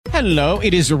Hello,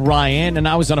 it is Ryan, and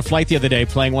I was on a flight the other day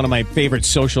playing one of my favorite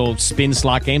social spin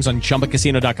slot games on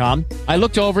ChumbaCasino.com. I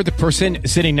looked over at the person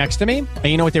sitting next to me, and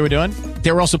you know what they were doing?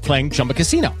 They were also playing Chumba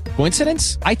Casino.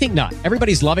 Coincidence? I think not.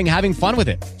 Everybody's loving having fun with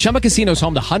it. Chumba Casino is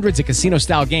home to hundreds of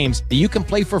casino-style games that you can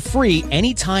play for free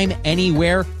anytime,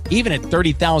 anywhere, even at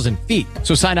 30,000 feet.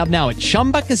 So sign up now at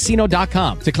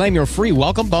ChumbaCasino.com to claim your free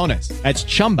welcome bonus. That's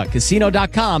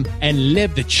ChumbaCasino.com and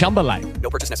live the Chumba life. No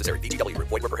purchase necessary. VGW.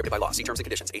 Void where prohibited by law. See terms and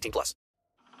conditions. 18+.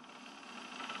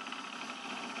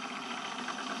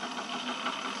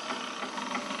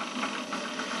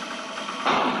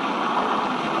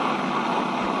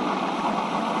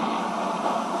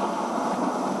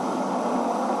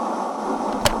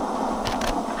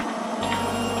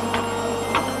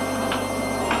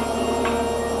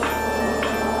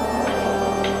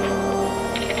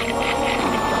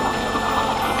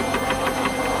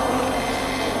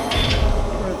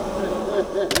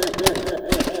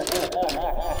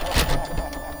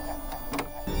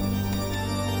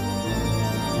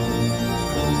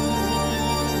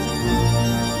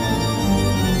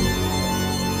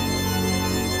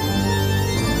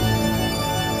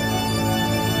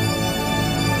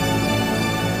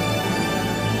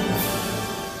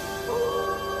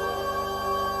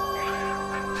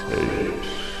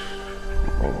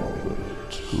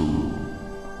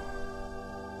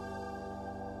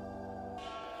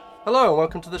 Hello and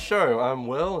welcome to the show. I'm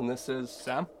Will and this is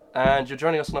Sam. And you're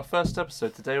joining us on our first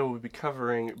episode. Today we'll be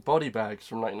covering Body Bags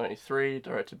from 1993,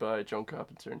 directed by John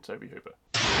Carpenter and Tobe Hooper.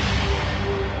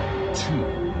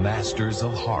 Two masters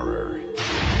of horror.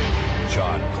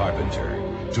 John Carpenter,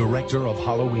 director of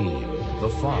Halloween, The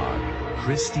Fog,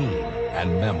 Christine, and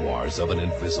Memoirs of an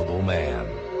Invisible Man.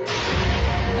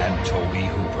 And Tobe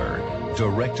Hooper,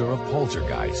 director of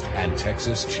Poltergeist and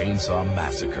Texas Chainsaw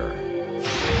Massacre.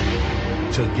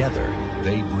 Together,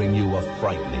 they bring you a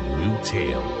frightening new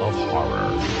tale of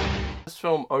horror. This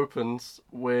film opens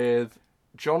with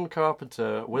John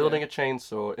Carpenter wielding a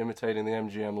chainsaw, imitating the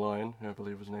MGM line, who I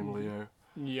believe was named Leo,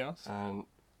 Yes. and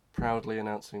proudly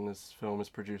announcing this film is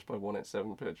produced by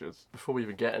 187 Pictures. Before we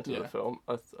even get into the film,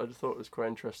 I just thought it was quite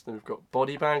interesting. We've got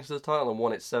Body Bags as the title and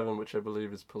 187, which I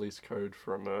believe is police code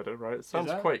for a murder, right? It sounds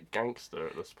quite gangster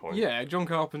at this point. Yeah, John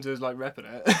Carpenter's like repping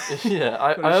it. Yeah,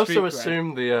 I also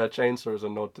assume the chainsaw is a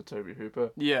nod to Tobe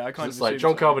Hooper. Yeah, I kind of It's like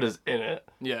John Carpenter's in it,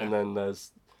 yeah, and then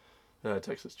there's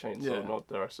Texas Chainsaw nod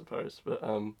there, I suppose. But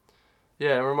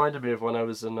yeah, it reminded me of when I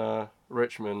was in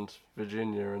Richmond,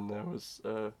 Virginia, and there was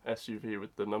a SUV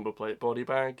with the number plate Body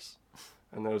Bags,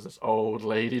 and there was this old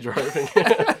lady driving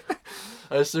it.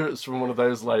 I assume it's from one of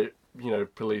those, like, you know,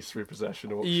 police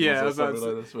repossession auctions or something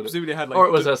like this. Presumably had like or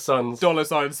it was her son's dollar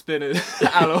sign spinners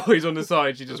alloys on the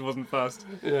side. She just wasn't fussed.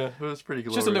 Yeah, it was pretty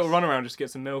glorious. Just a little run around just to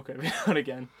get some milk every now and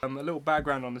again. A little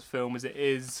background on this film is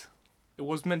it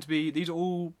was meant to be, these are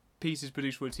all pieces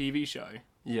produced for a TV show.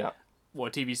 Yeah. Well, a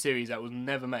TV series that was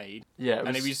never made. Yeah, it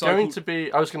and was it going to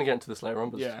be... I was going to get into this later on,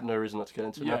 but there's no reason not to get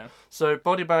into it now. So,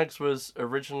 Body Bags was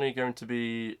originally going to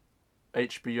be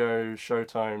HBO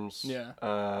Showtime's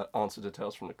answer to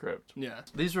Tales from the Crypt. Yeah.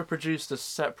 These were produced as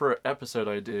separate episode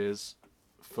ideas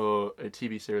for a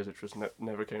TV series which was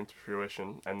never came to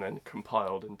fruition, and then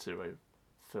compiled into a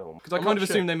film. Because I kind of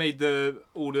assumed they made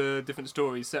all the different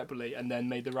stories separately and then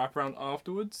made the wraparound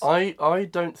afterwards. I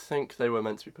don't think they were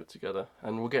meant to be put together,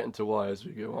 and we'll get into why as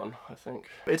we go on, I think.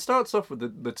 It starts off with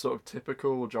the sort of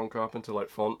typical John Carpenter, like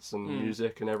fonts and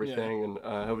music and everything, and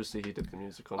obviously he did the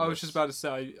music on this. I was just about to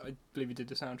say, I believe he did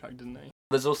the soundtrack, didn't he?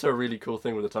 There's also a really cool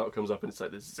thing where the title comes up and it's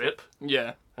like this zip.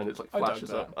 Yeah. And it's like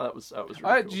flashes up. That was really cool.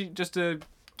 Actually, just to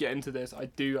get into this, I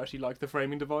do actually like the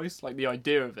framing device, like the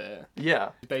idea of it. Yeah.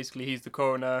 Basically, he's the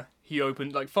coroner. He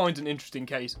finds an interesting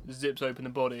case, zips open the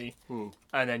body, and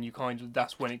then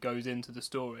that's when it goes into the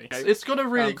story. It's got a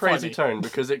really crazy tone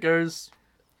because it goes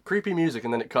creepy music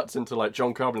and then it cuts into like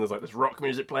John Carpenter. There's like this rock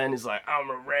music playing. He's like, I'm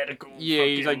a radical. Yeah,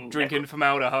 he's like drinking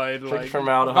formaldehyde.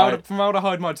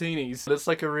 Formaldehyde martinis. It's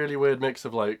like a really weird mix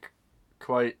of like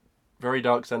quite very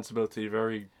dark sensibility,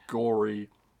 very gory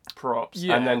props,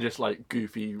 and then just like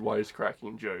goofy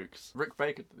wisecracking jokes. Rick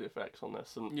Baker did the effects on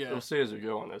this, and you'll see as we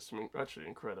go on. There's some actually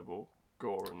incredible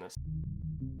gore in this.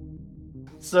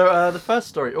 So the first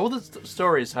story, all the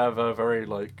stories have very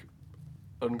like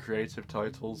uncreative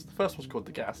titles. The first one's called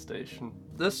The Gas Station.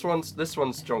 This one's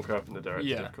John Carpenter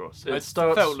directed, of course. It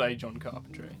felt like John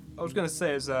Carpenter. I was going to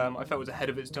say I felt it was ahead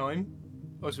of its time.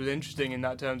 It was interesting in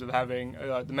that terms of having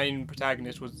the main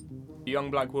protagonist was a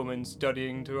young black woman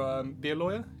studying to be a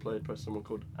lawyer, played by someone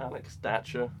called Alex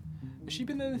Datcher. Has she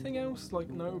been in anything else, like,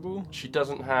 notable? She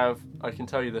doesn't have, I can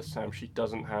tell you this, Sam, she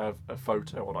doesn't have a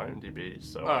photo on IMDb,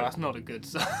 so... Oh, that's not a good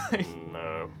sign.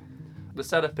 No. The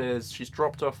setup is she's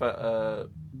dropped off at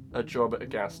a job at a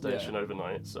gas station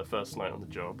overnight. It's her first night on the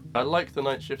job. I like the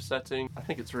night shift setting. I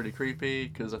think it's really creepy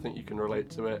because I think you can relate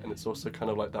to it, and it's also kind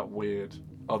of like that weird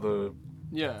other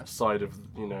side of,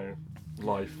 you know,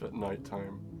 life at night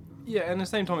time. Yeah, and at the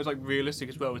same time, it's like realistic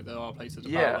as well. There are places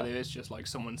about where it's just like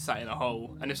someone sat in a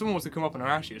hole, and if someone wants to come up and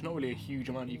harass you, it's not really a huge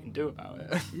amount you can do about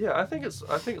it. Yeah, I think it's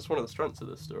one of the strengths of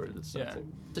this story. This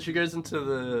setting. So she goes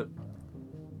into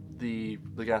the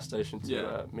gas station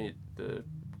to meet the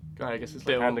guy. I guess it's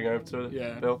like handing over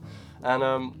to Bill. And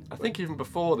I think even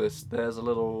before this, there's a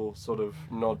little sort of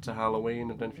nod to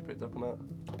Halloween. I don't know if you picked up on that.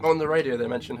 On the radio, they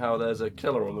mention how there's a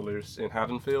killer on the loose in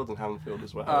Haddonfield, and Haddonfield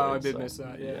is where Halloween. I did miss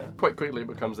that. Yeah. Quite quickly, it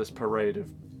becomes this parade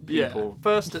of people.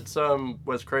 First, it's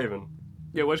Wes Craven.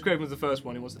 Yeah, Wes Craven was the first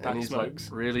one. He wants to pack and he's smokes.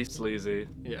 Like really sleazy.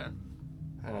 Yeah.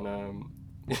 And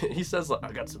he says like,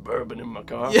 "I got some bourbon in my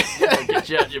car. I'll get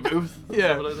you out your booth."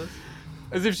 Yeah. Like this.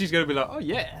 As if she's gonna be like, "Oh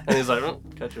yeah." And he's like, "Oh,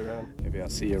 catch you around." Maybe I'll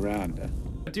see you around.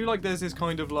 I do like there's this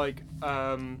kind of like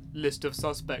list of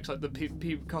suspects, like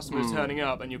the customers turning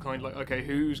up, and you're kind of like, okay,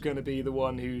 who's going to be the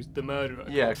one who's the murderer?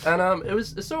 Yeah, and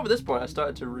it's sort of at this point I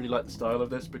started to really like the style of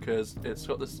this because it's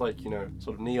got this like, you know,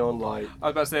 sort of neon light. I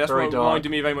was about to say that's what reminded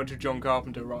me very much of John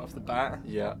Carpenter right off the bat.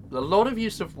 Yeah, a lot of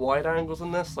use of wide angles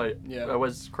in this. Like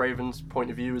Wes Craven's point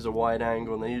of view is a wide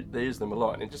angle, and they use them a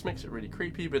lot, and it just makes it really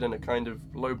creepy, but in a kind of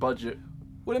low budget.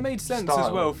 Well, it made sense as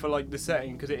well for like the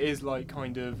setting because it is like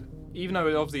kind of. Even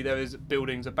though obviously there is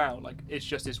buildings about, like it's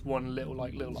just this one little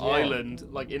island,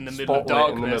 like in the middle of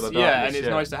darkness. And it's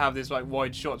nice to have this like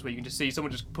wide shots where you can just see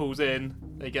someone just pulls in,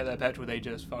 they get their petrol, they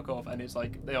just fuck off, and it's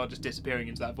like they are just disappearing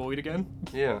into that void again.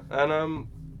 Yeah, and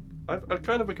I've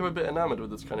kind of become a bit enamoured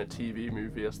with this kind of TV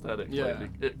movie aesthetic. Yeah.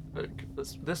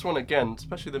 This one again,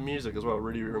 especially the music as well,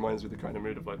 really reminds me of the kind of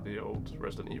mood of like the old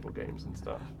Resident Evil games and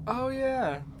stuff. Oh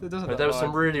yeah, there were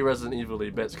some really Resident Evil-y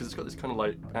bits because it's got this kind of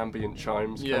like ambient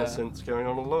chimes kind of synths going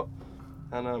on a lot,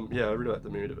 and I really like the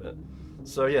mood of it.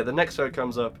 So yeah, the next guy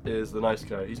comes up is the nice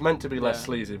guy. He's meant to be less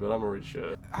sleazy, but I'm not really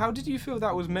sure. How did you feel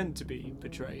that was meant to be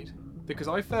portrayed? Because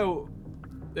I felt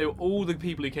all the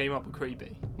people who came up were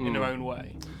creepy in their own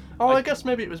way. Oh, I guess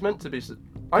maybe it was meant to be.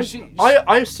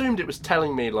 I assumed it was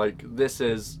telling me like this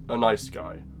is a nice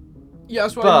guy. Yeah,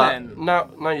 that's what I meant.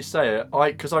 Now you say it,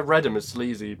 because I read him as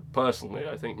sleazy personally.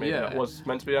 I think maybe that was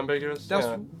meant to be ambiguous. That's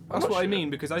what I mean,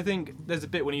 because I think there's a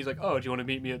bit when he's like, "Oh, do you want to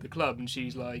meet me at the club?" And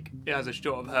she's like, it has a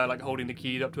shot of her like holding the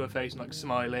keys up to her face and like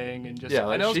smiling and just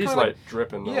and she's like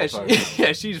dripping.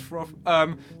 She's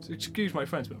excuse my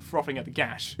French, but frothing at the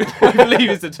gash. I believe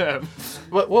is the term.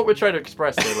 What we're trying to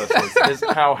express here, listeners, is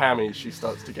how hammy she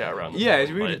starts to get around. Yeah, it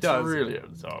really does. It's really over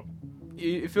the top.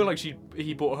 You feel like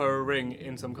he bought her a ring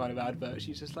in some kind of advert.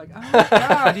 She's just like, oh my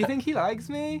god, do you think he likes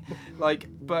me? Like,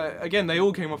 but again, they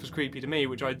all came off as creepy to me,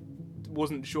 which I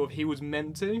wasn't sure if he was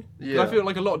meant to. Yeah. I feel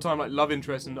like a lot of time, like love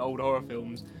interests in old horror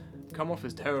films come off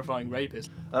as terrifying rapists.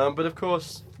 But of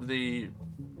course, the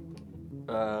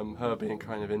her being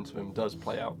kind of into him does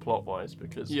play out plot-wise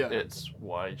because it's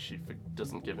why she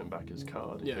doesn't give him back his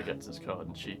card. He forgets his card,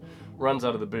 and she runs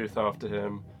out of the booth after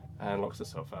him and locks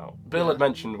herself out. Bill had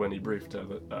mentioned when he briefed her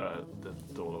that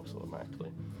the door locks automatically.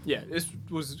 Yeah, this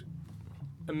was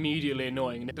immediately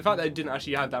annoying. The fact that it didn't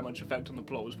actually have that much effect on the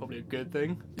plot was probably a good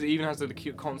thing. It even has the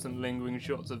constant lingering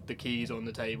shots of the keys on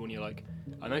the table, and you're like,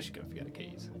 I know she's going to forget the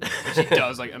keys. But she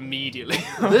does, like, immediately.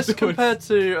 This, compared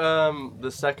to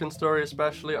the second story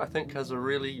especially, I think has a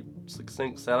really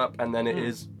succinct setup, and then it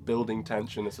is building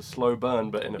tension. It's a slow burn,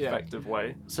 but in an effective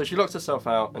way. So she locks herself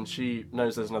out, and she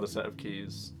knows there's another set of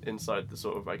keys inside the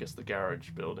sort of, I guess, the garage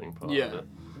building part of it.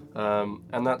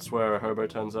 And that's where a hobo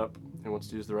turns up who wants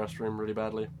to use the restroom really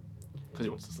badly because he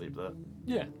wants to sleep there.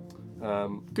 Yeah.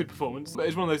 Good performance. But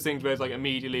it's one of those things where it's like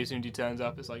immediately as soon as he turns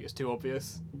up, it's like it's too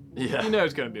obvious. Yeah. You know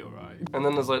it's going to be alright. And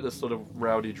then there's like this sort of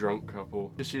rowdy drunk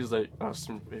couple. She's like asked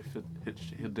him if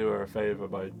he'd do her a favour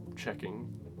by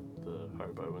checking the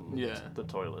hobo and the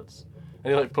toilets.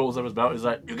 And he like pulls up his belt. He's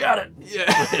like, "You got it."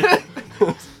 Yeah.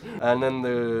 And then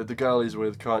the girl he's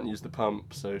with can't use the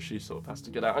pump, so she sort of has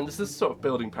to get out. And this is sort of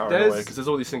building paranoia because there's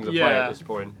all these things at play at this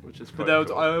point, which is quite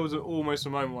cool. I was almost a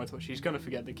moment where I thought she's going to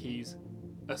forget the keys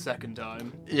a second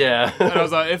time. Yeah. And I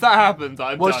was like, if that happens,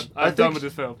 I'm done. I'm done with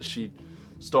this film. She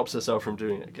stops herself from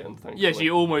doing it again, thankfully. Yeah,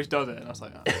 she almost does it, and I was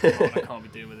like, oh, God, I can't be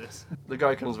doing with this. The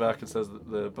guy comes back and says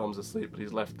that the bum's asleep, but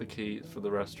he's left the key for the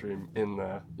restroom in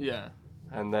there. Yeah.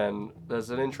 And then there's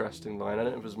an interesting line. I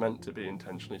don't know if it was meant to be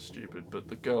intentionally stupid, but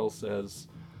the girl says,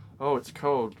 oh, it's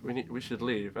cold, we should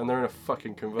leave, and they're in a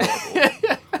fucking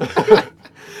convertible.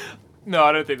 No,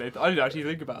 I didn't actually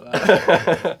think about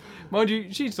that. Mind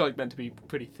you, she's like meant to be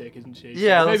pretty thick, isn't she?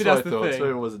 Yeah, so maybe that's what the I thought. thing. So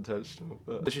it was intentional.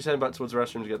 But she's heading back towards the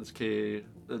restroom to get this key.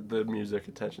 The music,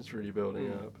 attention's really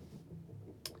building up.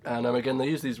 And again, they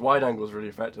use these wide angles really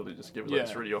effectively, just give it like,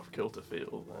 this really off-kilter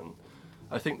feel. And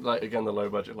I think, like again, the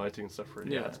low-budget lighting and stuff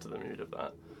really adds to the mood of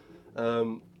that.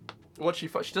 What she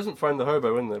doesn't find the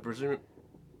hobo in there,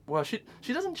 well, she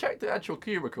doesn't check the actual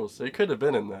cubicles, so he could have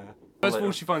been in there. First of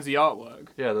all, she finds the artwork.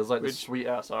 Yeah, there's like this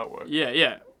sweet-ass artwork.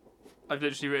 Yeah. I've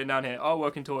literally written down here,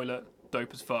 artwork in toilet,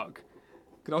 dope as fuck.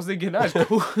 Because I was thinking, that's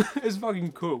cool. It's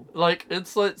fucking cool. Like,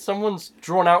 it's like someone's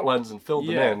drawn outlines and filled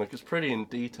them in. Like, it's pretty in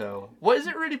detail. What is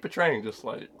it really portraying? Just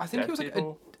like I think it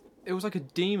was like a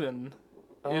demon.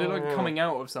 It looked like coming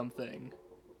out of something.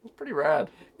 It's pretty rad.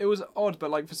 It was odd,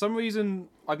 but like for some reason,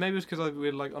 maybe it was because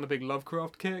we were like on a big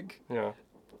Lovecraft kick. Yeah.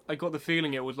 I got the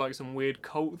feeling it was like some weird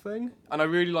cult thing, and I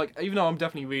really like. Even though I'm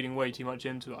definitely reading way too much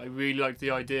into it, I really liked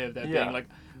the idea of there being like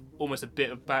almost a bit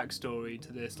of backstory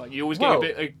to this. Like you always get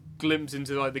a glimpse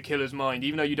into like the killer's mind,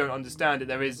 even though you don't understand it.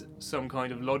 There is some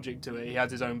kind of logic to it. He has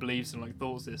his own beliefs and like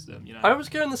thought system. You know. I was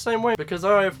going the same way because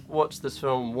I've watched this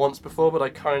film once before, but I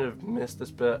kind of missed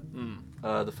this bit,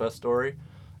 the first story,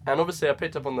 and obviously I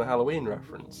picked up on the Halloween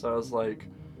reference. So I was like,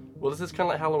 well, is this kind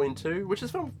of like Halloween 2? Which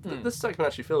is film. This segment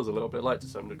actually feels a little bit like to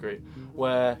some degree,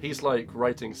 where he's like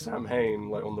writing Sam Hain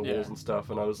like on the walls and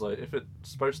stuff, and I was like, if it's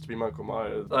supposed to be Michael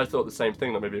Myers, I thought the same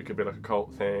thing, that maybe it could be like a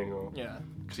cult thing, or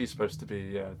because he's supposed to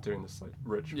be doing this like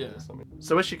ritual or something.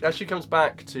 So as she comes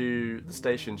back to the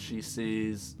station, she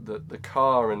sees that the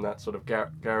car in that sort of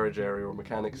garage area or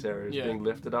mechanics area is being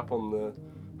lifted up on the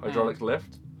hydraulic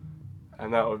lift.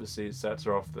 And that obviously sets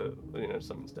her off that,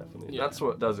 something's definitely... That's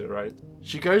what does it, right?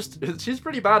 She's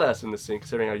pretty badass in this scene,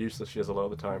 considering how useless she is a lot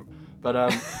of the time. But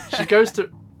she goes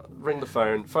to ring the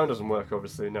phone. Phone doesn't work,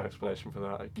 obviously. No explanation for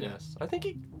that, I guess. I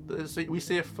think we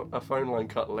see a phone line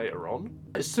cut later on.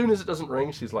 As soon as it doesn't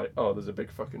ring, she's like, oh, there's a big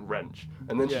fucking wrench.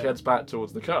 And then she heads back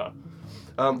towards the car.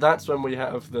 That's when we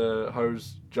have the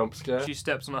hose jump scare. She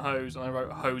steps on a hose, and I wrote,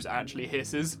 hose actually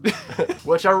hisses.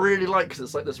 Which I really like, because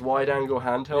it's like this wide-angle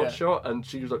handheld shot, and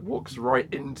she like walks right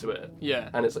into it. Yeah.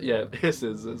 And it's like, it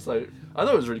hisses. It's like, I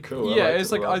thought it was really cool. Yeah,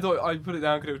 it's like, I thought I put it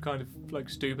down because it was kind of like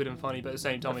stupid and funny, but at the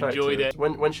same time enjoyed it.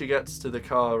 When she gets to the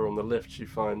car on the lift, she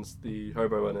finds the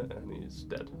hobo in it, and he's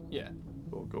dead. Yeah.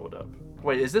 All gored up.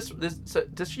 Wait, so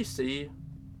does she see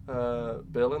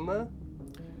Bill in there?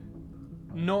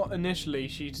 Not initially.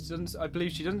 I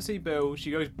believe she doesn't see Bill.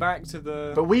 She goes back to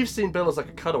the... But we've seen Bill as like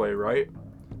a cutaway, right?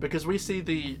 Because we see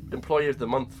the Employee of the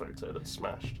Month photo that's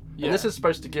smashed. Yeah. And this is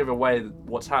supposed to give away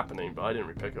what's happening, but I didn't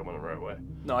really pick up on it right away.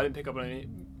 No, I didn't pick up on it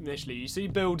initially. You see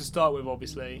Bill to start with,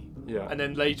 obviously. Yeah. And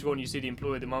then later on you see the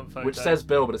Employee of the Month photo. Which says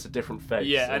Bill, but it's a different face.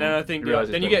 Yeah, and then I think...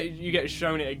 Then you get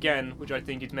shown it again, which I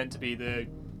think is meant to be the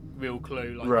real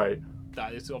clue. Like, right.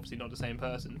 That is obviously not the same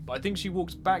person. But I think she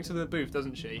walks back to the booth,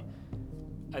 doesn't she?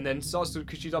 And then starts to,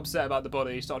 because she's upset about the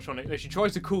body, starts trying to... She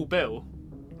tries to call Bill.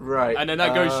 Right. And then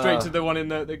that goes straight to the one in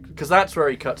the... Because that's where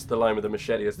he cuts the line with the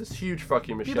machete. There's this huge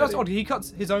fucking machete. Yeah, that's odd. He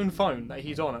cuts his own phone that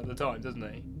he's on at the time, doesn't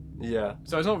he? Yeah.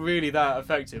 So it's not really that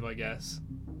effective, I guess.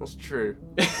 That's true.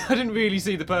 I didn't really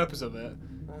see the purpose of it.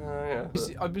 Yeah.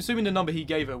 I'm assuming the number he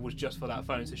gave her was just for that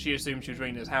phone, so she assumed she was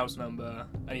ringing his house number,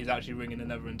 and he's actually ringing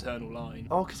another internal line.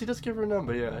 Oh, because he does give her a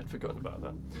number, yeah, I'd forgotten about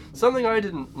that. Something I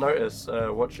didn't notice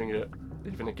watching it,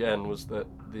 even again, was that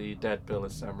the dead Bill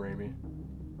is Sam Raimi.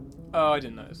 Oh, I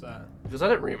didn't notice that. Because I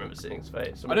don't remember seeing his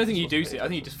face. I don't think you do see it. I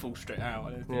think he just falls straight out. I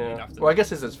don't think you'd have to... Well, I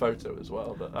guess it's his photo as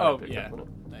well, but I picked up on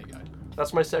it. There you go.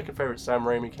 That's my second favourite Sam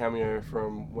Raimi cameo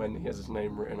from when he has his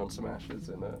name written on some ashes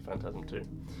in Phantasm 2.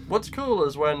 What's cool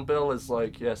is when Bill is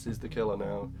like, yes, he's the killer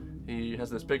now. He has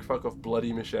this big fuck off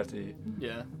bloody machete.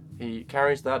 Yeah. He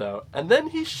carries that out, and then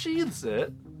he sheathes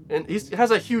it. And he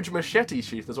has a huge machete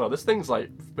sheath as well. This thing's like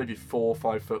maybe 4 or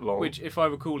 5 foot long. Which, if I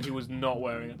recall, he was not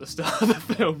wearing at the start of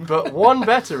the film. But one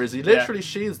better is he literally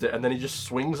sheathes it and then he just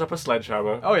swings up a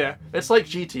sledgehammer. Oh yeah. It's like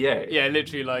GTA. Yeah,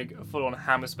 literally like a full-on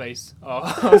hammer space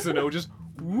arsenal, just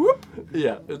whoop.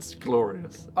 Yeah, it's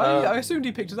glorious. I assumed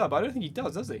he picked it up, but I don't think he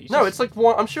does he? No, it's like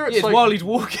one. I'm sure it's like while he's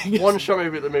walking. One shot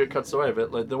maybe it cuts away,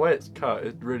 but like the way it's cut,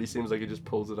 it really seems like he just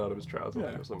pulls it out of his trousers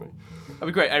or something. That'd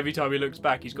be great. Every time he looks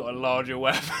back, he's got a larger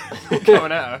weapon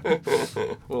coming at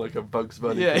her. Or like a Bugs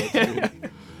Bunny. Yeah.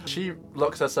 She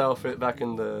locks herself back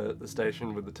in the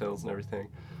station with the tills and everything.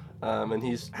 and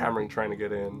he's hammering trying to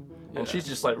get in. And she's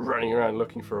just like running around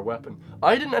looking for a weapon.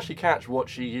 I didn't actually catch what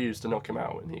she used to knock him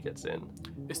out when he gets in.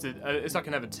 It's like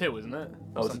another till, isn't it?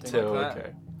 Oh, it's a till, like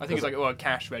okay. I think it's like a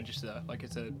cash register, like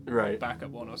it's a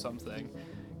backup one or something.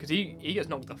 Because he gets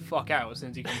knocked the fuck out as soon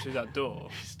as he comes through that door.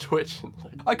 He's twitching.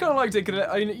 I kind of liked it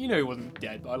because he wasn't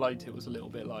dead, but I liked it was a little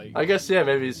bit like. I guess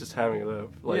maybe he's just having it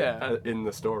up, in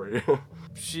the story.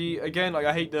 She again, like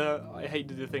I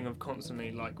hated the thing of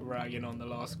constantly like ragging on the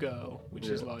last girl, which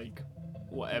is like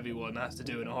what everyone has to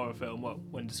do in a horror film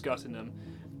when discussing them.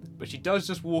 But she does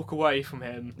just walk away from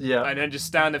him, and then just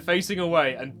stand there facing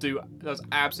away and does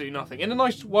absolutely nothing in a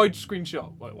nice widescreen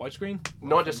shot. Wait, widescreen?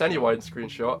 Not just any widescreen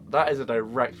shot. That is a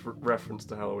direct reference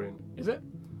to Halloween. Is it?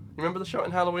 You remember the shot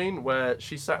in Halloween where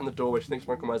she sat in the doorway, she thinks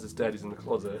Michael Myers is dead, he's in the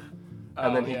closet,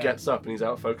 and then he gets up and he's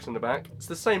out of focus in the back? It's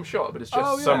the same shot, but it's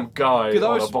just some guy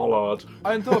on a bollard.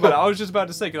 I hadn't thought about it. I was just about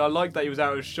to say, because I liked that he was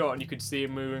out of shot and you could see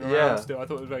him moving around still. I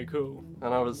thought it was very cool.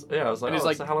 And I was like,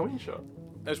 it's a Halloween shot.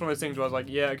 It's one of those things where I was like,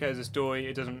 yeah, okay, as a story,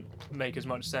 it doesn't make as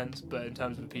much sense, but in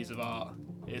terms of a piece of art,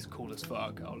 it's cool as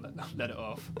fuck. I'll let it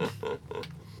off.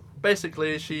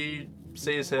 Basically, she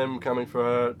sees him coming for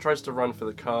her, tries to run for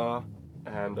the car,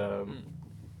 and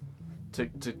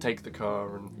to take the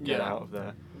car and get out of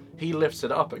there. He lifts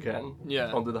it up again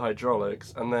onto the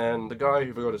hydraulics, and then the guy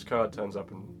who forgot his card turns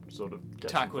up and sort of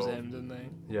tackles involved. him, doesn't they?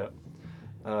 Yeah.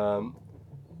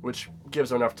 Which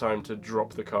gives her enough time to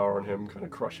drop the car on him, kind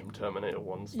of crush him Terminator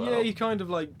 1 style. Yeah, he kind of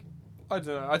like, I don't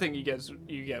know, I think you get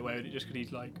away with it just because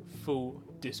he's like full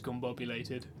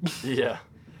discombobulated. Yeah.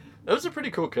 That was a pretty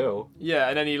cool kill. Yeah,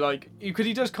 and then because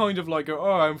he does kind of like go,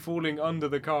 oh, I'm falling under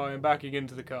the car and backing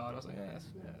into the car. And I was like, yeah,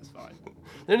 it's fine.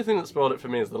 The only thing that spoiled it for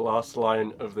me is the last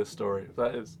line of this story.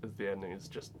 That is the ending, is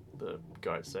just the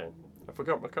guy saying, I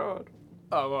forgot my card.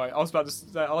 Oh, right. I was about to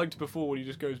say, I liked it before when he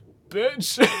just goes,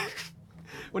 bitch!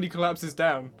 When he collapses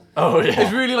down. Oh, yeah.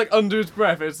 It's really like under his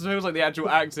breath. It feels like the actual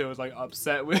actor was like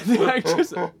upset with the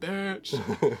actress. Bitch!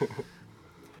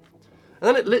 And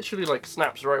then it literally like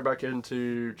snaps right back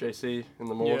into JC in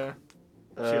the morgue.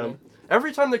 Yeah.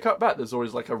 Every time they cut back, there's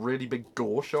always like a really big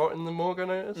gore shot in the morgue, I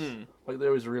notice. Like they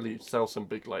always really sell some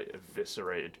big like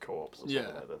eviscerated corpse or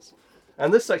something like this.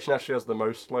 And this section actually has the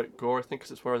most like gore, I think,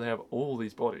 because it's where they have all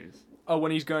these bodies. Oh,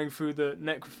 when he's going through the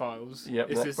necrophiles. Yep,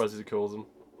 necrophiles as he calls them.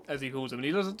 As he calls them, and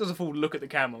he does a full look at the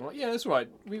camera. I'm like, yeah, that's right.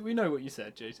 We know what you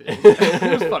said, JC.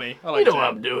 It was funny. I liked you know what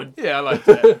I'm doing. Yeah, I liked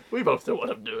it. We both know what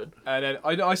I'm doing. And then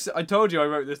I told you I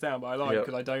wrote this down, but I lied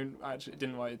because I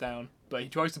didn't write it down. But he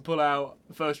tries to pull out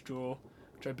the first drawer,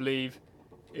 which I believe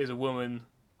is a woman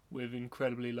with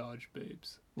incredibly large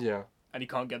boobs. Yeah. And he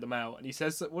can't get them out. And he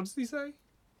says, what does he say?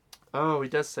 Oh, he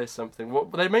does say something.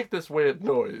 But they make this weird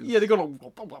noise. Yeah, they go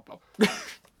like...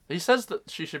 He says that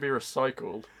she should be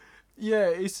recycled. Yeah,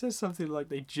 it says something like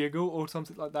they jiggle or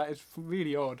something like that. It's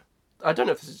really odd. I don't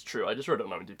know if this is true. I just read it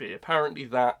on IMDb. Apparently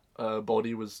that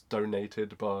body was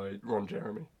donated by Ron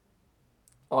Jeremy.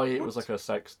 It was like a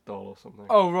sex doll or something.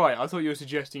 Oh, right. I thought you were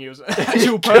suggesting it was an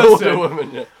actual person. Killed a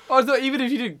woman, yeah. I thought even if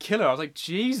you didn't kill her, I was like,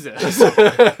 Jesus.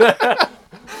 I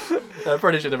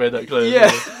probably should have made that clear.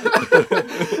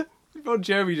 Yeah. Ron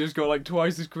Jeremy just got like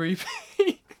twice as creepy.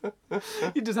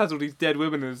 He just has all these dead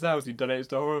women in his house he donates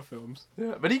to horror films.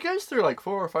 Yeah, but he goes through like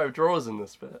 4 or 5 drawers in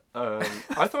this bit.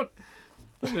 I thought...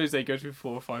 I was going to say he goes through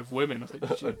 4 or 5 women. I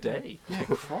was like, a day? Yeah,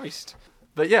 Christ.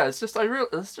 But yeah, it's just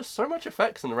there's just so much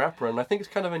effects in the wraparound. I think it's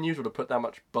kind of unusual to put that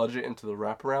much budget into the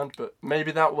wraparound, but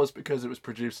maybe that was because it was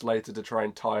produced later to try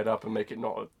and tie it up and make it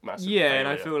not a massive failure. And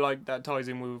I feel like that ties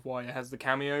in with why it has the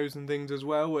cameos and things as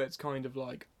well, where it's kind of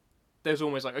like, there's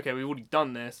almost like, okay, we've already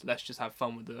done this, let's just have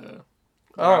fun with the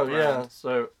wraparound. Yeah,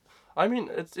 so... I mean,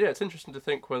 it's interesting to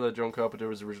think whether John Carpenter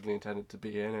was originally intended to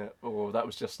be in it, or that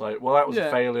was just like, well, that was a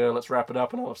failure, let's wrap it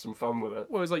up and I'll have some fun with it.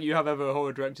 Well, it's like you have other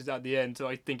horror directors at the end, so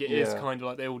I think it is kind of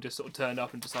like they all just sort of turned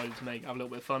up and decided to have a little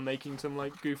bit of fun making some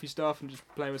like goofy stuff and just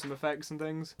playing with some effects and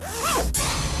things.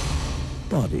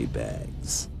 Body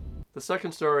bags. The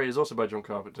second story is also by John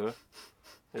Carpenter.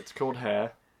 It's called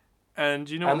Hair. And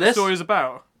do you know what the story is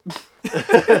about?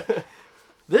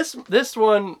 This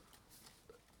one...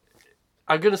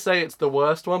 I'm going to say it's the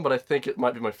worst one, but I think it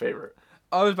might be my favourite.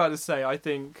 I was about to say, I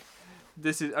think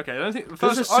this is... Okay, I don't think...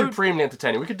 This is supremely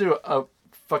entertaining. We could do a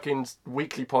fucking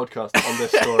weekly podcast on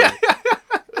this story.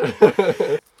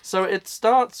 So it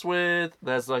starts with...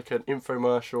 There's like an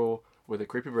infomercial with a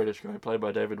creepy British guy played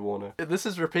by David Warner. This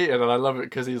is repeated, and I love it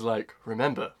because he's like,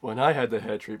 remember, when I had the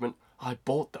hair treatment, I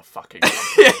bought the fucking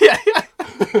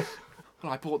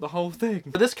Well, I bought the whole thing.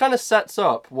 This kind of sets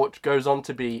up what goes on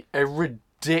to be a ridiculous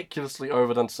ridiculously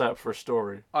overdone setup for a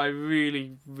story. I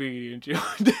really, really enjoyed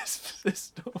this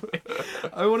story.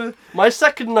 I want to... My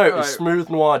second note is smooth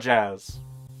noir jazz.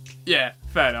 Yeah,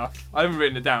 fair enough. I haven't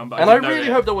written it down, but I really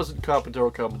hope that wasn't Carpenter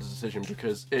or Carpenter's decision,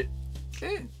 because it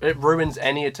ruins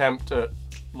any attempt at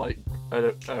like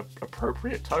an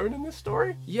appropriate tone in this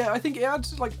story. Yeah, I think it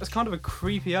adds like a kind of a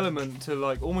creepy element to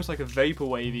like almost like a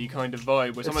vaporwavey kind of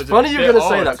vibe. Where it's funny you're going to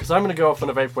say that, because I'm going to go off on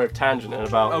a vaporwave tangent in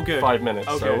about 5 minutes.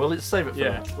 Okay. So we'll save it for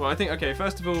now. Well, I think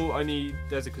first of all,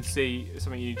 there's a conceit,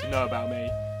 something you need to know about me,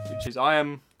 which is I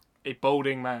am a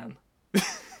balding man.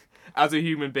 As a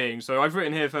human being. So I've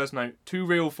written here first note, too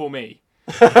real for me.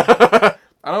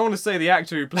 And I want to say the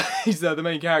actor who plays the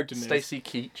main character in this. Stacey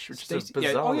Keach, which is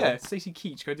bizarre. Stacey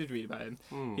Keach, I did read about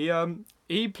him.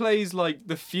 He plays like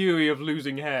the fury of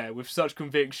losing hair with such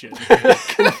conviction.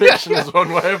 Conviction is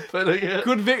one way of putting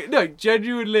it. No,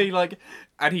 genuinely, like,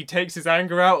 and he takes his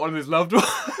anger out on his loved ones.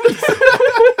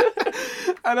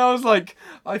 And I was like,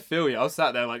 I feel you. I was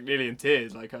sat there like nearly in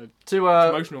tears, like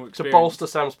emotional experience. To bolster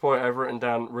Sam's point, I've written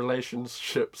down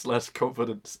relationships, less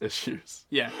confidence issues.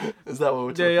 Yeah. Is that what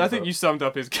we're talking about? I think you summed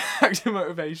up his character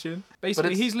motivation.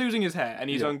 Basically, he's losing his hair, and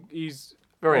he's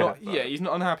very unhappy. Yeah, he's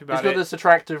not unhappy about it. He's got this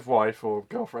attractive wife or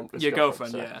girlfriend.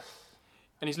 Girlfriend, yeah.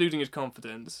 And he's losing his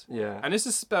confidence. Yeah. And this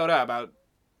is spelled out about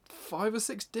 5 or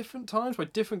 6 different times by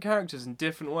different characters in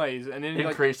different ways, and then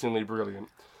increasingly brilliant.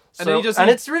 And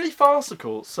it's really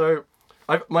farcical. So,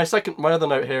 my other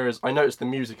note here is I noticed the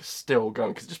music is still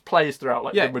going, because it just plays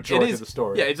throughout the majority of the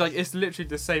story. Yeah, it's literally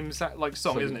the same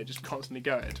song, isn't it? Just constantly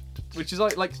going, which is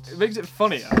like it makes it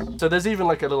funnier. So there's even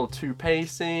like a little toupee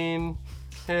scene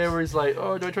here where he's like,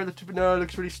 "Oh, do I try the toupee? No, it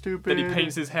looks really stupid." Then he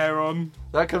paints his hair on.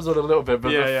 That comes on a little bit,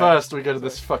 but first we go to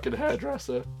this fucking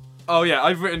hairdresser. Oh yeah,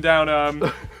 I've written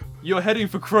down you're heading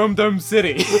for Chrome Dome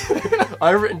City.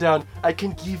 I've written down, I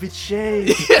can give it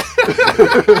shade.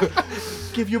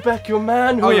 Give you back your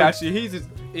manhood. Oh yeah, actually,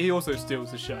 he also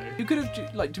steals the show. You could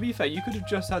have, to be fair, you could have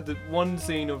just had the one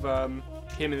scene of him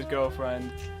and his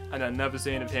girlfriend, and another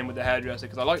scene of him with the hairdresser,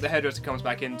 because I like the hairdresser comes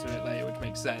back into it later, which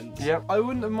makes sense. Yep. I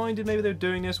wouldn't have minded maybe they were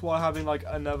doing this while having like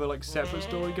another like separate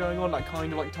story going on, like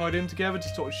kind of like tied in together to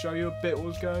sort of show you a bit what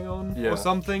was going on, or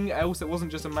something else that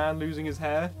wasn't just a man losing his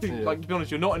hair. Like, to be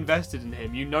honest, you're not invested in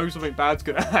him. You know something bad's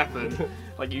gonna happen.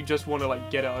 Like, you just want to like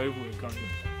get it over with, kind of.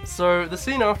 So the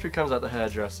scene after he comes out the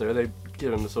hairdresser, they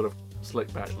give him the sort of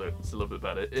slick back look. It's a little bit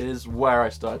better. Is where I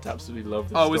started to absolutely love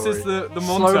this story. Is this the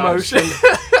montage? Slow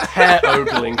motion hair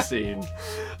ogling scene.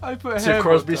 I put a to hair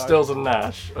Crosby, montage. Stills and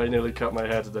Nash. I nearly cut my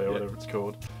hair today, or whatever it's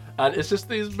called. And it's just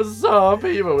these bizarre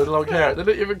people with long hair. Then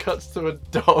it even cuts to a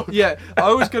dog. Yeah,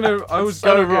 I was gonna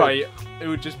write. It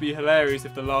would just be hilarious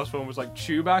if the last one was like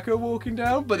Chewbacca walking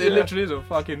down, but it literally is a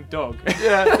fucking dog.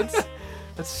 Yeah,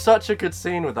 it's such a good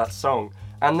scene with that song.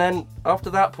 And then after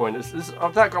that point,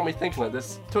 that got me thinking like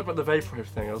this. Talked about the vaporwave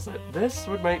thing. I was like, this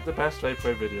would make the best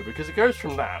vaporwave video, because it goes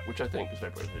from that, which I think is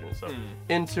vaporwave video and stuff,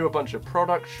 into a bunch of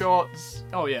product shots.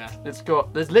 Oh yeah.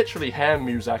 There's literally hair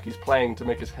music he's playing to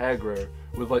make his hair grow,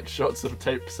 with like shots of a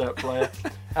tape cassette player.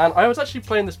 And I was actually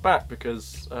playing this back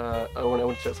because I want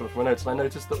to check some of my notes, and I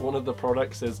noticed that one of the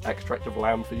products is extract of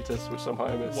lamb fetus, which somehow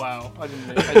I missed. Wow, I didn't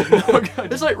know.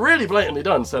 It's like really blatantly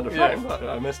done, center frame, but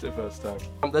I missed it first time.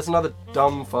 There's another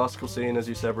dumb farcical scene, as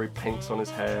you said, where he paints on his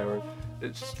hair, and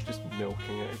it's just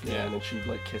milking it again, and she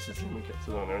like kisses him and gets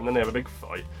it on her, and then they have a big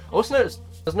fight. I also noticed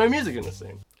there's no music in this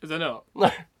scene. Is there not?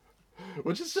 No.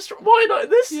 Which is just, why not in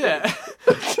this? Yeah.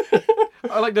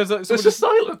 I like there's like, it's just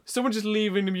silent. Someone just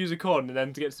leaving the music on, and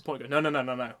then to get to the point, go,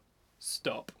 no.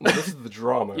 Stop. No, this is the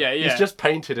drama. Yeah. He's just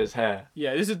painted his hair.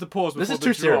 Yeah, this is the pause before this is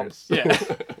the too drop. serious.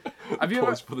 Yeah. Have you ever?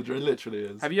 Pause for the drop. It literally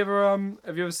is. Have you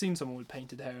ever seen someone with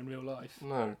painted hair in real life?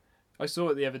 No. I saw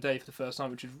it the other day for the first time,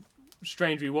 which is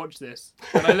strange. We watched this,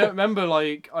 and I remember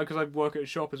because I work at a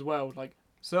shop as well, like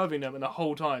serving them, and the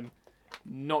whole time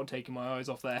not taking my eyes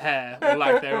off their hair or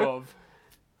lack thereof.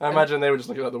 I imagine they were just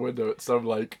looking out the window at some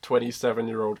like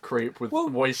 27-year-old creep with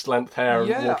waist-length hair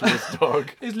and walking his dog.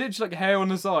 It's literally like hair on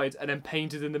the sides and then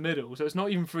painted in the middle, so it's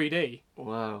not even 3D.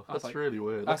 Wow, that's like, really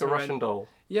weird. That's like a Russian doll.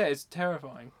 Yeah, it's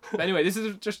terrifying. But anyway, this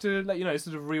is just to let you know, this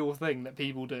is a real thing that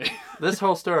people do. This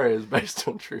whole story is based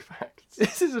on true facts.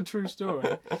 This is a true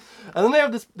story. And then they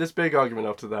have this big argument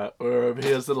after that, where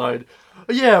he has the line,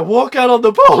 "Yeah, walk out on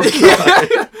the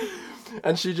balcony."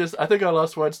 And she just, I think our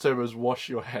last words to her was, "Wash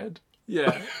your head."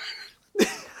 Yeah.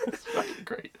 It's fucking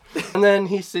great. And then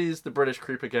he sees the British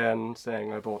creep again,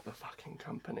 saying, "I bought the fucking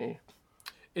company."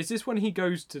 Is this when he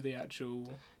goes to the actual...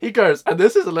 He goes, and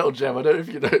this is a little gem, I don't know if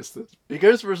you noticed this. He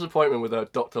goes for his appointment with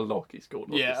Dr. Locke, he's called.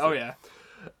 Yeah, oh yeah.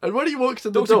 And when he walks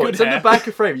in the door, it's in the back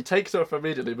of frame, he takes it off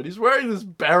immediately, but he's wearing this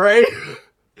beret.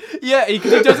 Yeah, he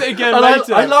does it again and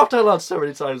later. I laughed out loud so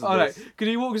many times. Oh, no, because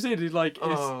he walks in, he's like,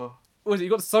 he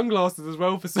got sunglasses as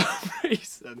well for some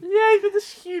reason. Yeah, he got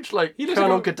this huge, like,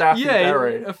 Colonel Gaddafi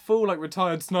beret. A full, like,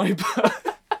 retired sniper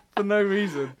for no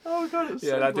reason. Oh, God, it's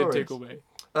so that glorious. did tickle me.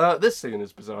 This scene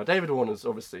is bizarre. David Warner's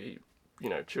obviously,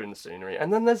 chewing the scenery.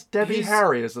 And then there's Debbie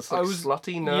Harry as this,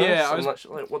 slutty nurse. Yeah, I was like,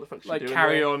 what the fuck is she doing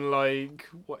carry there? on, like,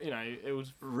 what, it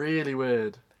was... Really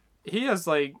weird. He has,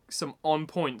 like, some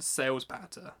on-point sales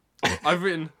patter. I've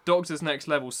written Doctor's Next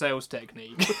Level sales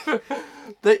technique.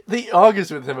 They argues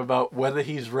with him about whether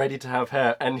he's ready to have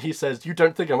hair, and he says, "You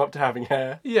don't think I'm up to having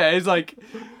hair?" Yeah, it's like,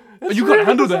 you can't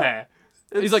handle the hair.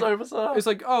 It's so bizarre. It's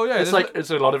like, oh yeah,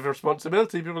 it's a lot of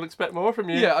responsibility. People expect more from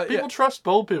you. Yeah, people trust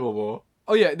bold people more.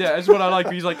 Oh yeah, that's what I like.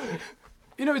 He's like,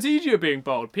 it's easier being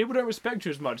bold. People don't respect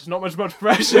you as much. It's not much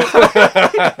pressure.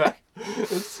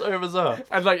 It's so bizarre.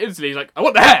 And like instantly, he's like, I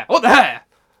want the hair. I want the hair.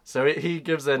 So he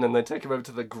gives in, and they take him over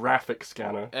to the graphic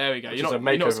scanner. There we go. You're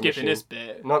not skipping this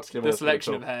bit. Not skipping the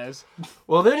selection of hairs.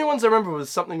 Well, the only ones I remember was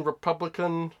something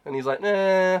Republican, and he's like,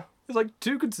 nah. It's like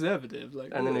too conservative. Like,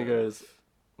 and then he goes,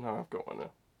 no, I've got one now.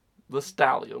 The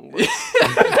stallion look.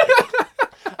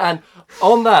 And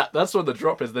on that's when the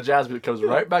drop is. The jazz beat comes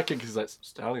right back in because he's like,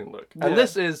 stallion look. And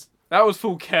this is... That was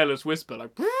full careless whisper.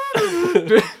 Like,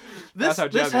 this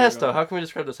hairstyle, how can we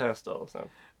describe this hairstyle,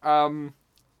 Sam?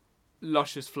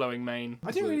 Luscious flowing mane. I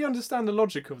didn't really understand the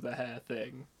logic of the hair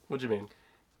thing. What do you mean?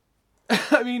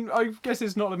 I mean, I guess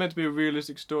it's not meant to be a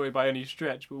realistic story by any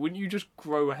stretch, but wouldn't you just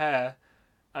grow hair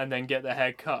and then get the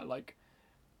hair cut? Like,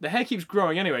 the hair keeps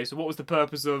growing anyway, so what was the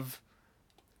purpose of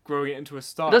growing it into a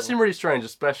style? It does seem really strange,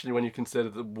 especially when you consider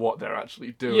what they're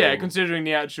actually doing. Yeah, considering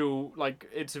the actual, like,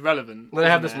 it's irrelevant. They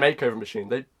have this makeover machine.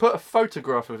 They put a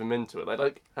photograph of him into it. They,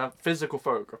 like, have a physical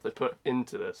photograph they put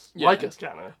into this. Yeah. Like a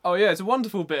scanner. Oh, yeah, it's a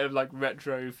wonderful bit of, like,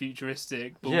 retro,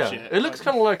 futuristic bullshit. Yeah, it looks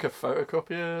kind of like a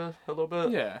photocopier a little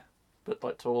bit. Yeah. But,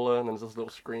 like, taller, and then there's this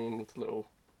little screen with a little,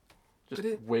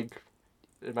 wig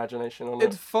imagination on it.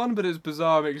 It's fun, but it's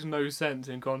bizarre. It makes no sense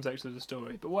in context of the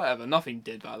story. But whatever, nothing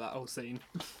did about that whole scene.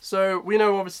 So we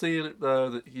know obviously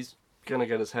that he's gonna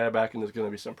get his hair back, and there's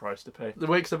gonna be some price to pay. He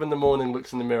wakes up in the morning,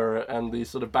 looks in the mirror, and the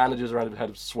sort of bandages around his head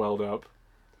have swelled up.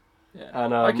 Yeah,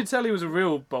 and I could tell he was a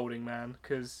real balding man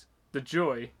because the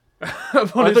joy upon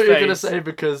his face. I thought you were gonna say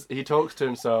because he talks to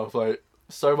himself like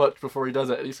so much before he does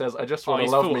it. He says, "I just want to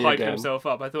love me again." He's hyping himself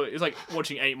up. I thought it was like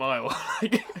watching 8 Mile.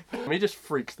 He just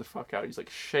freaks the fuck out. He's like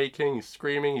shaking, he's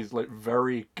screaming, he's like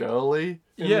very girly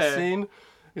in the scene.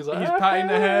 He's like, he's patting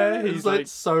the hair. He's like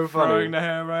so funny. Throwing the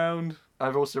hair around.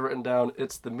 I've also written down,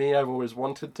 "It's the me I've always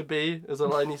wanted to be," is a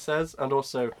line he says, and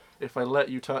also, "If I let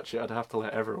you touch it, I'd have to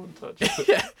let everyone touch it."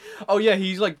 Yeah. Oh yeah,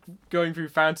 he's like going through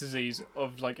fantasies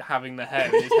of like having the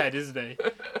hair in his head, isn't he?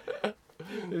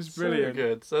 It's brilliant. So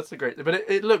good. So that's a great... But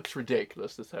it looks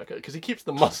ridiculous, this haircut, because he keeps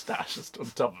the mustache just on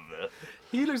top of it.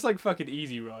 He looks like fucking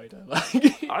Easy Rider. Like,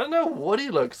 I don't know what he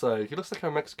looks like. He looks like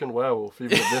a Mexican werewolf,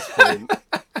 even at this point.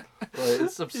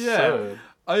 It's absurd.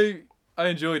 Yeah. I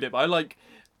enjoyed it, but I like...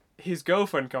 His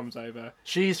girlfriend comes over.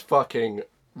 She's fucking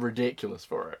ridiculous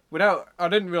for it. I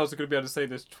didn't realise I could be able to say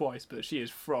this twice, but she is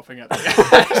frothing at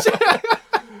the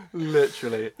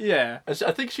Literally. Yeah. And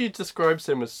I think she describes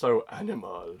him as so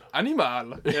animal.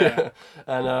 Animal. Yeah.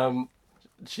 And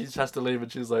she has to leave,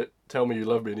 and she's like, "Tell me you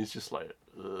love me," and he's just like,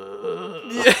 ugh.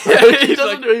 Yeah. He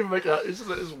doesn't even make that. It's just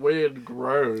like this weird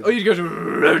groan. Oh, he goes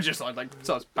just like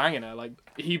starts banging her. Like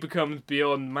he becomes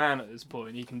beyond man at this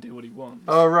point. He can do what he wants.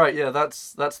 Oh right, yeah.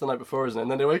 That's the night before, isn't it?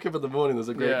 And then they wake up in the morning. There's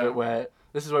a great bit where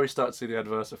this is where we start to see the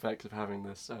adverse effects of having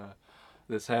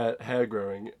this hair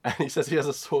growing, and he says he has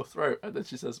a sore throat, and then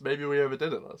she says, "Maybe we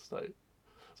overdid it last night."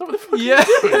 So what the fuck are you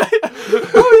doing?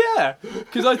 Oh yeah,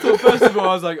 because I thought first of all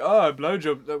I was like, "Oh, a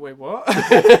blowjob." Wait, what?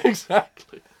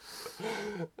 Exactly.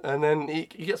 And then he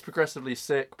gets progressively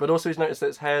sick, but also he's noticed that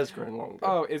his hair's growing longer.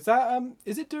 Oh, is that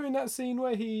is it during that scene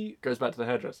where he goes back to the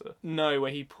hairdresser? No,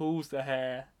 where he pulls the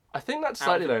hair. I think that's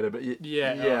slightly later, but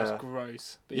yeah, that was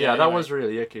gross. But yeah, that was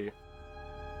really icky.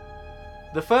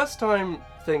 The first time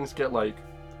things get like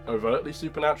overtly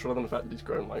supernatural, other than the fact that he's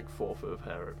grown like 4 foot of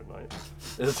hair overnight,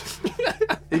 is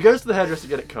he goes to the hairdresser to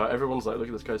get it cut. Everyone's like, "Look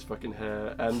at this guy's fucking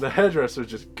hair," and the hairdresser is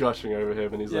just gushing over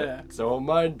him, and he's like, "It's all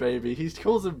mine, baby." He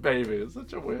calls him baby. It's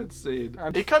such a weird scene.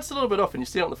 He cuts a little bit off, and you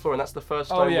see it on the floor, and that's the first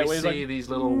time we see these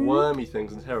little wormy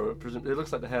things in his hair. It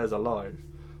looks like the hair's alive.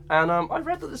 And I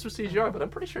read that this was CGI, but I'm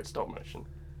pretty sure it's stop motion.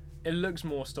 It looks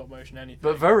more stop motion anything.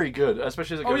 But very good,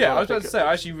 especially as it goes I was about to say,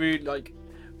 I actually really like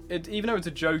it, even though it's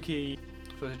a jokey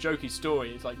for a jokey story,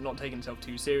 it's like not taking itself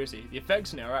too seriously. The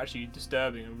effects in it are actually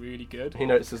disturbing and really good. He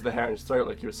notices the hair in his throat,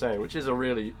 like you were saying, which is a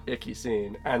really icky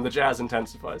scene, and the jazz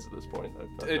intensifies at this point.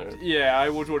 Yeah, I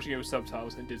was watching it with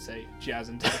subtitles and it did say jazz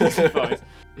intensifies.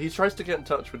 He tries to get in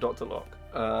touch with Dr. Locke.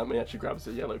 He actually grabs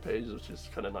the yellow pages, which is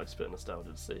kind of nice, bit of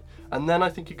nostalgia to see. And then I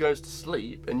think he goes to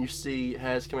sleep, and you see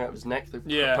hairs coming out of his neck,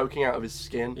 poking out of his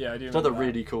skin. Yeah, I do. It's another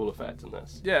really cool effect in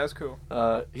this. Yeah, that's cool.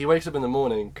 He wakes up in the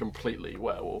morning completely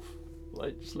werewolf,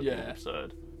 like just looking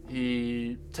absurd.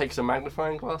 He takes a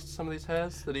magnifying glass to some of these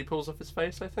hairs that he pulls off his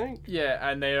face, I think. Yeah,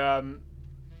 and they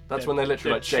That's when they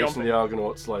literally like chasing the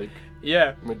Argonauts like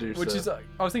Medusa. Which is I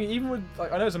was thinking, even with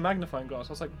like, I know it's a magnifying glass,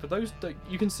 I was like, for those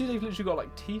you can see they've literally got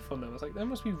like teeth on them. I was like, they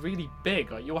must be really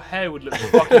big. Like your hair would look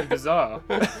fucking bizarre.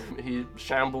 He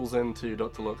shambles into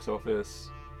Dr. Locke's office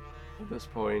at this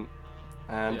point,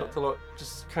 and Dr. Locke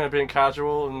just kind of being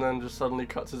casual, and then just suddenly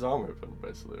cuts his arm open,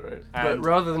 basically, right? But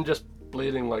rather than just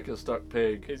bleeding like a stuck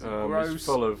pig, it's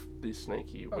full of these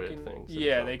snaky weird things.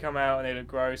 Yeah, they come out and they look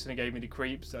gross, and it gave me the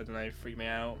creeps. I don't know, freaked me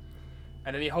out.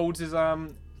 And then he holds his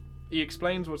he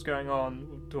explains what's going on.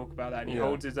 We'll talk about that. And he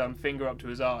holds his finger up to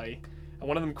his eye, and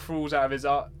one of them crawls out of his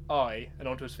eye and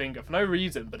onto his finger for no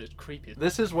reason, but it's creepy.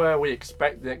 This is where we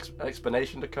expect the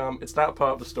explanation to come. It's that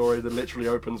part of the story that literally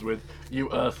opens with "You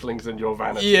Earthlings and your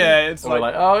vanity." Yeah, it's and we're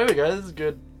like, oh, here we go. This is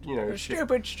good. You know,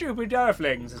 stupid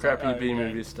Earthlings. Crappy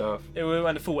B-movie stuff. It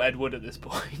went full Ed Wood at this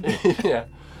point. Yeah.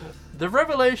 The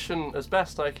revelation, as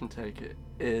best I can take it,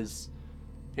 is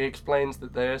he explains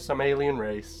that they're some alien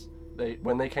race.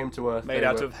 When they came to Earth, made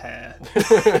out of hair.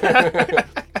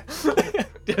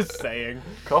 Just saying.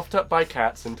 Coughed up by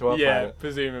cats into our planet. Yeah,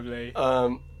 presumably.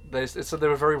 They said they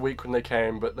were very weak when they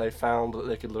came, but they found that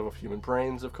they could live off human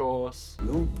brains, of course.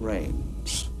 Your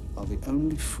brains are the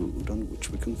only food on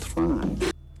which we can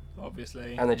thrive.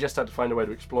 Obviously. And they just had to find a way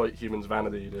to exploit humans'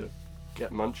 vanity to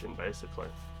get munching, basically.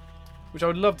 Which I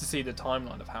would love to see the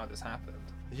timeline of how this happened.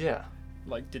 Yeah.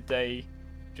 Like, did they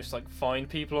just like find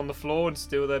people on the floor and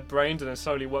steal their brains and then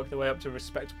slowly work their way up to a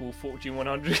respectable Fortune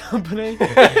 100 company? And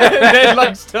then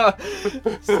like start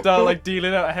like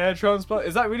dealing out a hair transplant?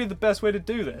 Is that really the best way to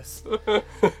do this?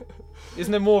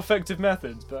 Isn't there more effective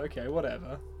methods? But okay,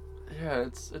 whatever. Yeah,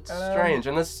 it's strange,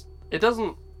 and it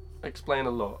doesn't explain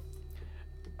a lot.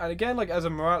 And again, like as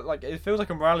a it feels like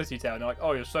a morality tale. And you're like,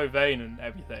 oh, you're so vain and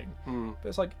everything. But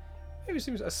it's like, maybe it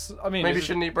seems. Maybe you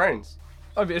shouldn't eat brains.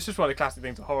 I mean, it's just one of the classic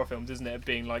things of horror films, isn't it?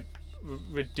 Being like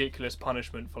ridiculous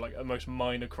punishment for like a most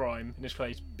minor crime. In this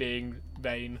case, being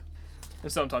vain,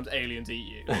 and sometimes aliens eat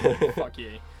you. Fuck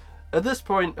you. At this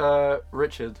point,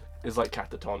 Richard is like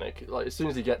catatonic. Like as soon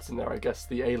as he gets in there, I guess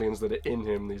the aliens that are in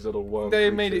him, these little worm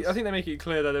creatures. I think they make it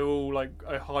clear that they're all like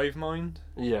a hive mind.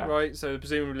 Yeah. Right. So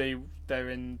presumably they're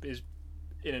in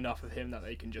enough of him that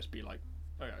they can just be like,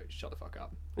 okay, shut the fuck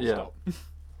up. Yeah. Stop.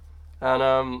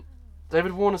 And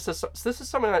David Warner says, so this is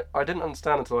something I didn't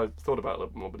understand until I thought about it a little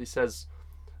bit more, but he says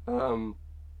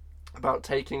about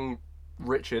taking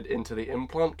Richard into the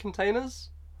implant containers.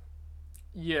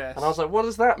 Yes. And I was like, what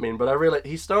does that mean? But I realized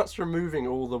he starts removing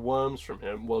all the worms from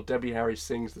him while Debbie Harry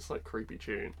sings this like creepy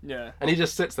tune. Yeah. And he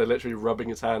just sits there literally rubbing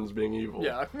his hands being evil.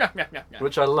 Yeah.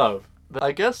 Which I love. But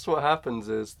I guess what happens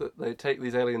is that they take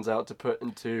these aliens out to put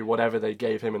into whatever they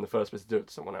gave him in the first place to do it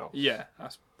to someone else. Yeah,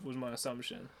 that was my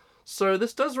assumption. So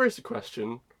this does raise the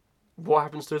question, what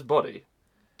happens to his body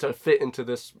to fit into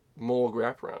this morgue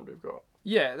wraparound we've got?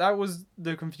 Yeah, that was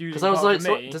the confusing part. Because I was like,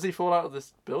 for me. does he fall out of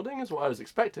this building is what I was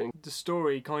expecting. The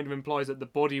story kind of implies that the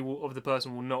body of the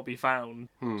person will not be found.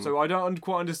 So I don't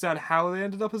quite understand how they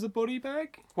ended up as a body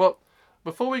bag. Well,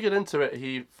 before we get into it,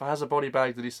 he has a body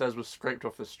bag that he says was scraped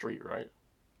off the street, right?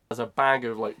 As a bag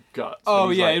of like guts. Oh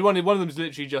yeah, like, one of them is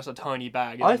literally just a tiny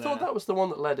bag. I thought that was the one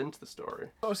that led into the story.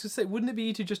 I was gonna say, wouldn't it be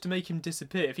easy just to make him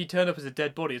disappear? If he turned up as a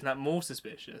dead body, isn't that more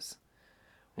suspicious?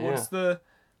 What's the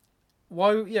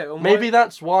why? Yeah, maybe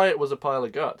that's why it was a pile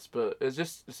of guts, but it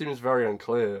seems very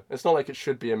unclear. It's not like it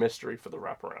should be a mystery for the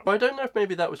wraparound. But I don't know if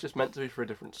maybe that was just meant to be for a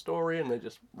different story and they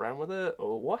just ran with it,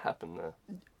 or what happened there.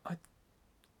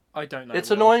 I don't know.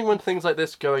 It's annoying when things like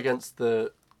this go against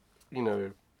the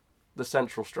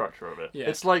central structure of it. Yeah.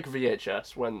 It's like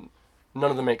VHS when none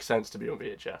of them make sense to be on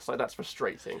VHS. Like, that's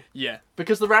frustrating. Yeah.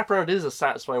 Because the wraparound is a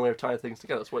satisfying way of tying things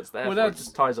together. That's what it's there for. It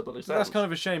just ties up the loose ends. That's kind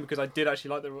of a shame because I did actually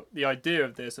like the idea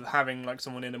of this, of having like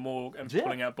someone in a morgue and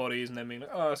pulling out bodies and then being like,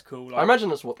 oh, that's cool. Like, I imagine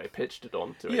that's what they pitched it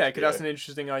on to. Yeah, because that's an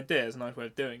interesting idea. It's a nice way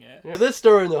of doing it. Yeah. This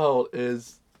story in the whole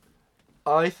is...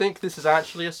 I think this is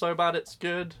actually a so bad it's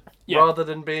good. Yeah. Rather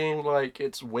than being like,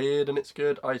 it's weird and it's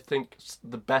good, I think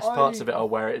the best parts of it are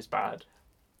where it is bad.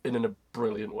 In a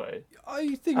brilliant way.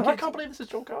 I think I can't believe this is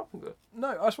John Carpenter.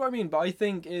 No, that's what I mean, but I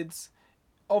think it's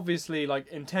obviously like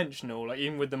intentional, like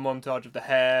even with the montage of the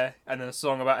hair and then a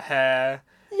song about hair.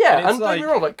 Yeah, and don't get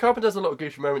me wrong, like Carpenter has a lot of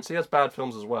goofy moments. He has bad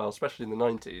films as well, especially in the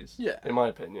 90s. Yeah. In my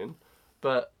opinion,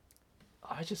 but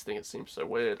I just think it seems so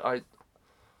weird.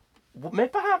 Maybe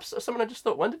perhaps something I just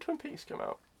thought. When did Twin Peaks come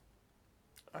out?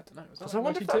 I don't know. Because I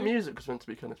wonder if that music was meant to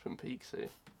be kind of Twin Peaksy.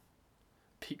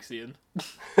 Peaksian.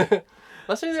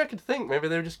 That's the only thing I could think. Maybe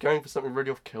they were just going for something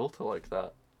really off kilter like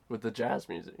that with the jazz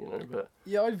music, you know. But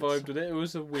yeah, I vibed with it. It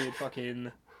was a weird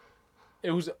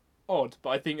It was odd, but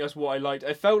I think that's what I liked.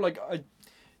 I felt like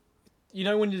you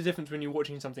know, when the difference when you're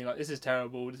watching something like this is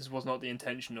terrible, this was not the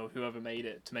intention of whoever made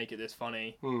it to make it this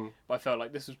funny. But I felt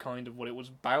like this was kind of what it was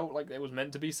about. Like it was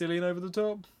meant to be silly and over the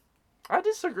top. I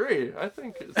disagree. I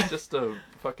think it's just a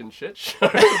fucking shit show.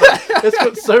 It's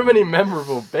got so many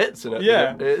memorable bits in it.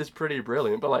 Yeah, it is pretty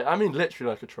brilliant. But like, I mean,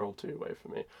 literally like a Troll 2 way for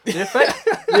me.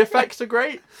 The effects are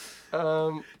great.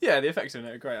 Yeah, the effects in it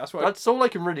are great. That's all I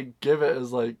can really give it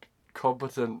as like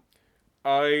competent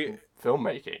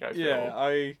filmmaking. I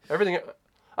feel. Everything.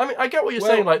 I mean, I get what you're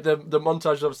saying. Like the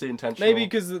montage is obviously intentional. Maybe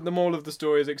because the moral of the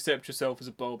story is accept yourself as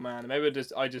a bold man. Maybe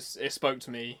it spoke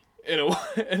to me in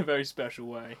a very special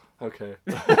way. Okay,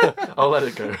 I'll let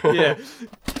it go. Yeah.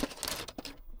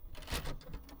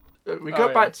 We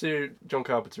go back to John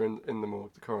Carpenter in the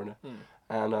morgue, the coroner,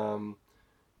 and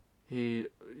he,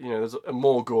 you know, there's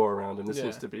more gore around him. This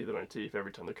seems to be the motif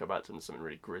every time they come back to him. There's something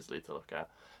really grisly to look at.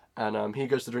 And he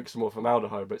goes to drink some more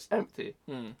formaldehyde, but it's empty.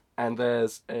 And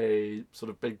there's a sort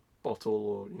of big bottle,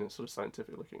 or, you know, sort of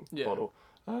scientific-looking bottle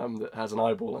that has an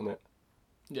eyeball in it.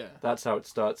 Yeah. That's how it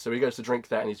starts. So he goes to drink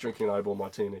that, and he's drinking an eyeball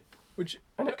martini.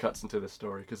 And it cuts into this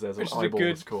story, because there's an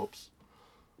eyeball's corpse.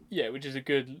 Yeah, which is a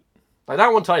good... Like,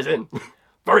 that one ties in.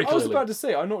 Very clearly. I was about to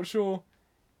say, I'm not sure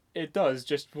it does,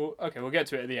 okay, we'll get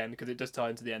to it at the end, because it does tie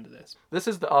into the end of this. This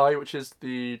is The Eye, which is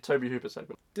the Tobe Hooper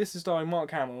segment. This is starring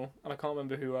Mark Hamill, and I can't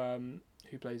remember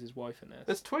who plays his wife in this.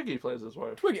 It's Twiggy plays his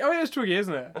wife. Twiggy, oh yeah, it's Twiggy,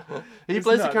 isn't it? He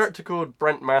plays a character called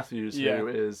Brent Matthews, who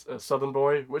is a Southern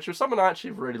boy, which was something I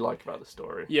actually really like about the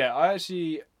story. Yeah,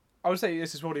 I would say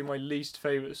this is probably my least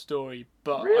favourite story,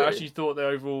 but really? I actually thought that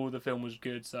overall the film was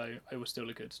good, so it was still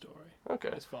a good story. Okay.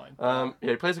 It's fine. Yeah,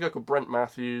 he plays a guy called Brent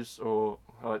Matthews, or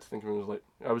I like to think of him as like,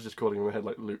 I was just calling him in my head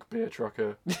like Luke Beer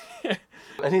Trucker.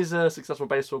 And he's a successful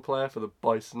baseball player for the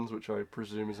Bisons, which I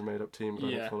presume is a made-up team, but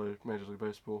I don't follow Major League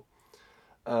Baseball.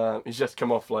 He's just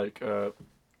come off like a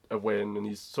win, and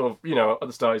he's sort of, you know, at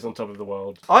the start he's on top of the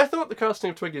world. I thought the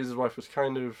casting of Twiggy as his wife was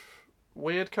kind of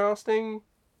weird casting.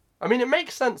 I mean, it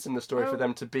makes sense in the story for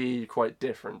them to be quite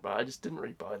different, but I just didn't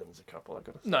really buy them as a couple, I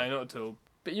gotta say. No, not at all.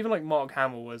 But even like Mark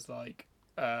Hamill was like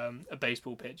a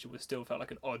baseball pitcher, still felt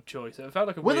like an odd choice. It felt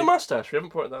like with a mustache. We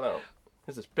haven't pointed that out.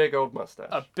 There's this big old mustache.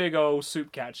 A big old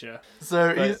soup catcher.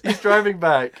 So he's driving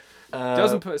back.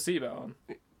 Doesn't put a seatbelt on.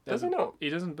 Does he not?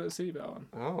 He doesn't put a seatbelt on.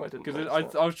 Oh, I didn't.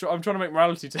 Because I'm trying to make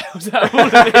morality tales out of all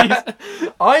of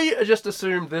these. I just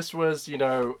assumed this was, you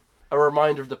know, a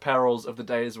reminder of the perils of the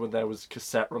days when there was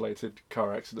cassette-related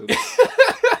car accidents.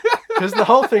 Because the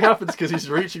whole thing happens because he's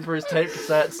reaching for his tape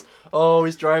cassettes. Oh,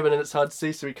 he's driving and it's hard to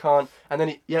see, so he can't. And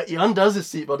then he undoes his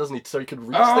seatbelt, doesn't he, so he can reach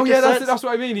the cassettes. Oh, yeah, that's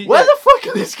what I mean. Where the fuck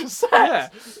are these cassettes? Yeah.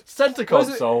 Center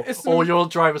console or your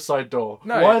driver's side door.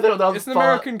 No, why are they it's an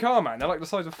American car, man. They're like the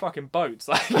size of fucking boats.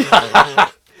 Like,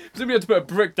 presumably you had to put a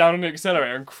brick down on the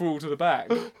accelerator and crawl to the back.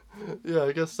 Yeah,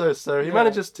 I guess so. So he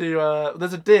manages to...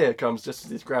 there's a deer comes just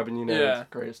as he's grabbing, you know, his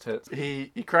greatest hits.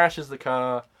 He crashes the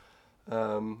car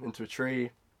into a tree.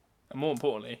 And more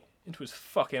importantly, into his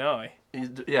fucking eye.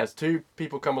 Yes, two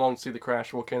people come along to see the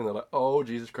crash, walk in, and they're like, oh,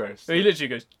 Jesus Christ. So he literally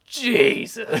goes,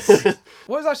 Jesus!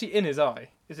 What is actually in his eye?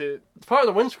 Is it... It's part of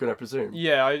the windscreen, I presume.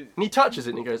 Yeah, And he touches it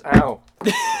and he goes, ow.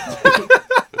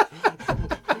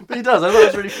 But he does. I thought it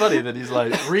was really funny that he's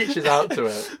like, reaches out to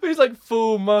it. But he's like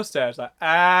full mustache, like,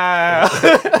 ah.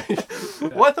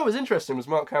 What I thought was interesting was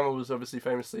Mark Hamill was obviously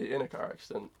famously in a car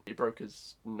accident. He broke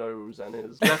his nose and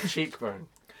his left cheekbone.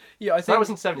 Yeah, I think... That was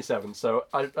in 1977, so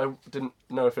I didn't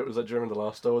know if it was like during the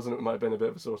last Star Wars, and it might have been a bit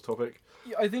of a sore topic.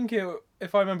 Yeah, I think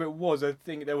if I remember it was, I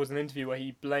think there was an interview where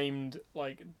he blamed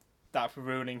like that for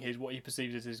ruining what he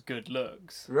perceived as his good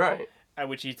looks. Right. And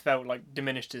which he felt like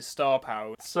diminished his star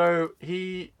power. So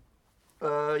he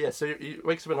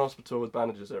wakes up in hospital with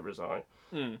bandages over his eye.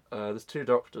 There's two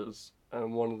doctors,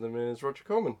 and one of them is Roger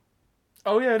Corman.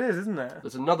 Oh yeah, it is, isn't there?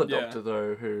 There's another doctor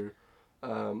though who...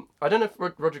 I don't know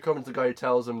if Roger Corman's the guy who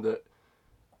tells him that,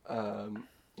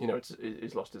 you know,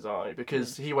 he's lost his eye,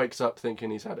 because he wakes up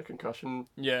thinking he's had a concussion.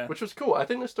 Yeah. Which was cool. I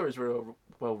think the story's really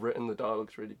well written, the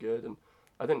dialogue's really good, and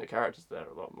I think the characters there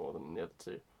are a lot more than the other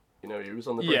two. You know, he was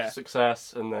on the brink of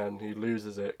success, and then he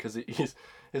loses it because he's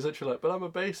literally like, but I'm a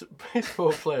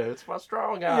baseball player. It's my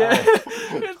strong eye. Yeah,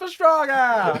 it's my strong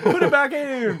eye. Put it back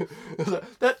in.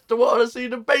 That's the one I see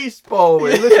the baseball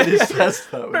with. Literally says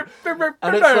that.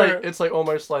 And it's like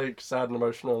almost like sad and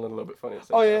emotional and a little bit funny. At the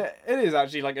same time. Yeah, it is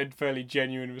actually like a fairly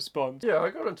genuine response. Yeah, I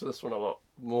got into this one a lot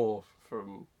more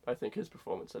from, I think, his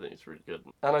performance. I think it's really good.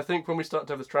 And I think when we start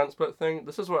to have this transport thing,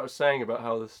 this is what I was saying about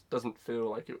how this doesn't feel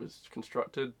like it was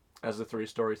constructed as a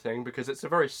 3-story thing, because it's a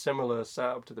very similar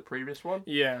setup to the previous one.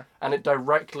 Yeah. And it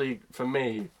directly, for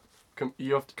me,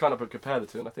 you have to kind of compare the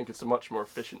two, and I think it's a much more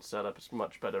efficient setup. It's a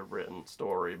much better written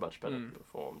story, much better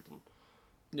performed. And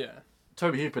yeah.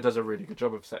 Tobe Hooper does a really good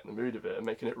job of setting the mood of it and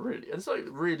making it really... It's like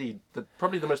really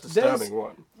probably the most disturbing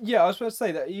one. Yeah, I was supposed to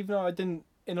say that even though I didn't...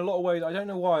 In a lot of ways, I don't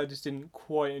know why I just didn't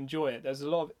quite enjoy it. There's a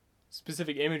lot of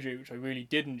specific imagery which I really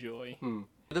did enjoy.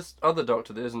 This other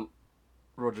Doctor that isn't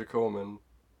Roger Corman...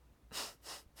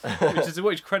 which is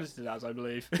what he's credited as, I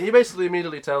believe. He basically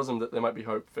immediately tells him that there might be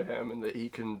hope for him and that he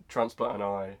can transplant an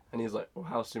eye. And he's like, well,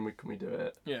 how soon can we do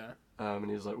it? Yeah. And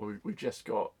he's like, well, we've just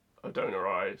got a donor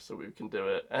eye, so we can do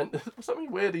it. And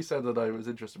something weird he said that I was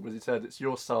interested was he said, it's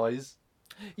your size.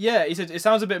 Yeah, he said, it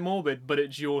sounds a bit morbid, but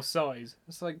it's your size.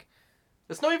 It's like...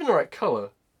 It's not even the right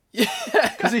colour. Yeah.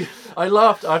 Because I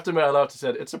laughed, I have to admit I laughed, he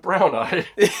said, it's a brown eye.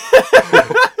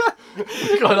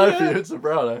 God, I feel it's a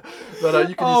brown eye. But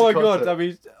you can use the concept. God, I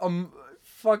mean,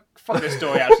 fuck this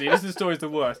story, actually. This story's the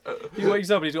worst. He wakes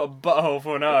up and he's got a butthole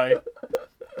for an eye.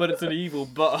 But it's an evil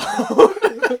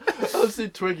butthole. I've seen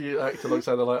Twiggy act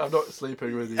alongside the light. I'm not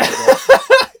sleeping with you with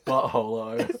that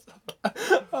butthole eye.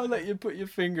 I'll let you put your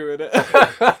finger in it.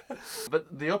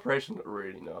 But the operation looked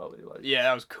really gnarly. Like, yeah,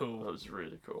 that was cool. That was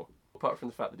really cool. Apart from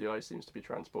the fact that the ice seems to be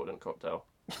transported in a cocktail.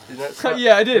 You know,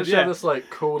 yeah, I did. Yeah, this like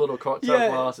cool little cocktail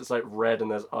glass. It's like red and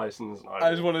there's ice and there's ice.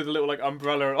 I just wanted a little like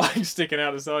umbrella like sticking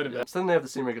out the side of it. So then they have the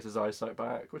scene where he gets his eyesight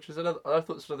back, which is another. I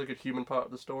thought this was another good human part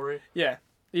of the story. Yeah,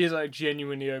 he is like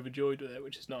genuinely overjoyed with it,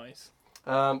 which is nice.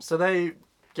 So they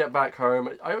get back home.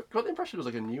 I got the impression it was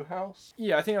like a new house.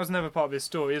 Yeah, I think that was another part of his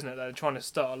story, isn't it? They're trying to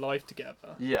start a life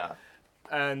together. Yeah.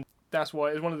 And that's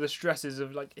why it's one of the stresses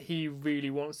of like he really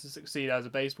wants to succeed as a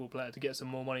baseball player to get some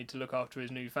more money to look after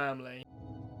his new family.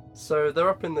 So they're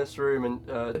up in this room, and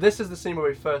this is the scene where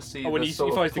we first see the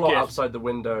sort of plot outside the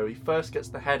window. He first gets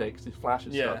the headache because his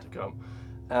flashes start to come.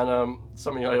 And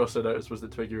something I also noticed was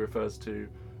that Twiggy refers to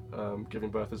giving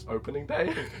birth as opening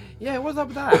day. Yeah, what's up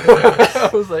with that?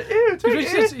 I was like, ew, Twiggy.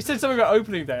 He said something about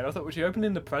opening day, and I thought, was she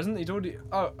opening the present? He's already...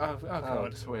 Oh,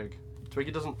 God.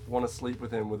 Twiggy doesn't want to sleep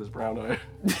with him with his brown eye.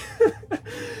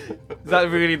 Is that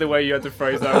really the way you had to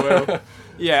phrase that, Will?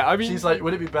 Yeah, I mean... She's like,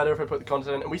 would it be better if I put the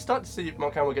content in? And we start to see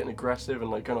Mark Hamill getting aggressive and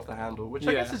like going off the handle, which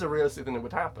I guess is a realistic thing that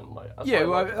would happen. Like,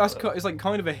 it's like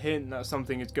kind of a hint that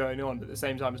something is going on, but at the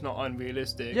same time it's not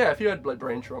unrealistic. Yeah, if you had like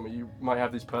brain trauma, you might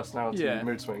have these personality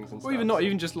mood swings and stuff. Or even not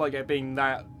even just like it being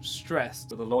that stressed.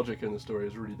 But the logic in the story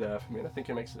is really there for me, and I think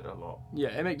it makes it a lot. Yeah,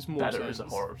 it makes more better sense. as a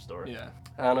horror story. Yeah.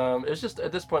 And it's just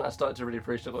at this point I started to really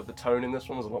appreciate like the tone in this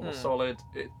one was a lot more solid.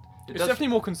 It's definitely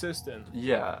more consistent.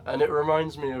 Yeah, and it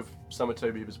reminds me of some of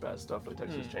Tobe Hooper's better stuff, like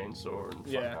Texas Chainsaw and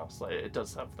Funhouse. Like, it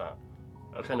does have that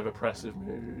a kind of oppressive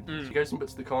mood. He goes and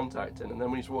puts the contact in, and then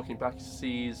when he's walking back, he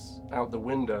sees out the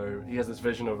window, he has this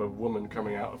vision of a woman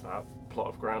coming out of that plot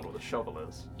of ground where the shovel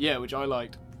is. Yeah, which I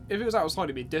liked. If it was outside,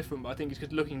 it'd be different, but I think it's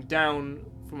because looking down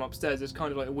from upstairs, it's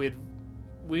kind of like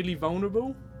weirdly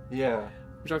vulnerable. Yeah.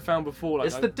 Which I found before. Like,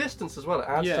 it's the distance as well. It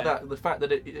adds to that, the fact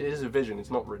that it is a vision,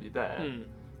 it's not really there.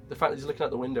 The fact that he's looking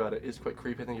out the window at it is quite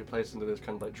creepy. I think it plays into those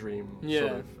kind of like dream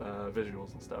sort of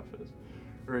visuals and stuff. It's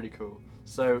really cool.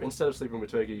 So instead of sleeping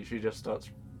with Twiggy, she just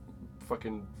starts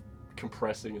fucking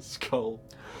compressing his skull.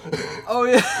 Oh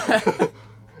yeah.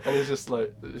 And he's just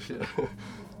like,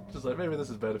 just like, maybe this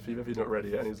is better for you, maybe you're not ready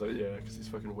yet. And he's like, yeah, because he's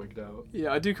fucking wigged out.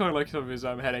 Yeah, I do kind of like some of his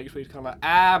headaches where he's kind of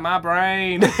like, my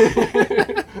brain.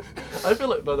 I feel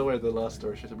like, by the way, the last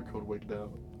story should have been called Wigged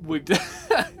Out. Wigged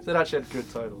Out. It actually had good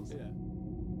titles. Yeah.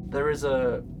 There is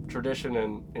a tradition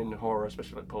in horror,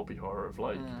 especially like pulpy horror, of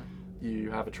like, you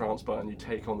have a transplant and you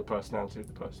take on the personality of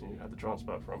the person you had the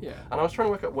transplant from. Yeah. And I was trying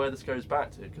to work out where this goes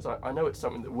back to, because I know it's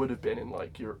something that would have been in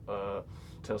like your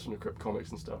Tales from the Crypt comics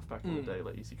and stuff back in the day,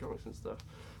 like EC Comics and stuff.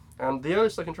 And the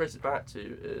earliest I can trace it back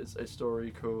to is a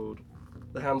story called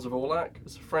The Hands of Orlac.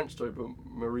 It's a French story by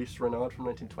Maurice Renard from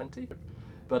 1920.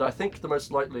 But I think the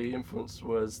most likely influence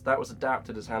was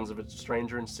adapted as Hands of a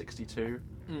Stranger in 1962.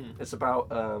 It's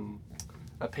about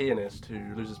a pianist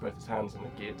who loses both his hands in a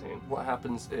guillotine. What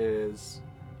happens is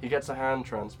he gets a hand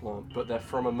transplant, but they're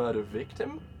from a murder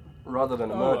victim rather than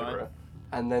a murderer. Right.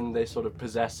 And then they sort of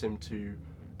possess him to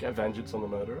get vengeance on the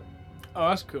murderer. Oh,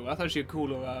 that's cool. That's actually a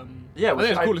cooler. Yeah, I think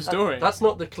it's a cooler story. That's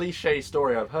not the cliche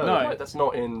story I've heard. No. Like, that's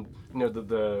not in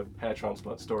the hair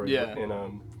transplant story. Yeah. In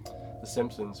The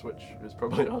Simpsons, which is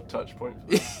probably our touch point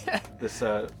for this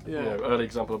early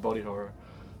example of body horror.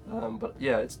 But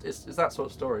yeah, it's that sort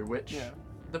of story, which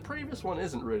the previous one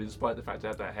isn't really, despite the fact it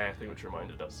had that hair thing, which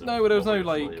reminded us. Of no, but there was what no we were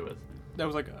like. familiar with. There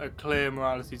was like a clear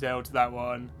morality tale to that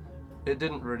one. It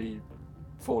didn't really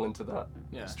fall into that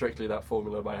strictly that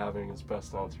formula by having his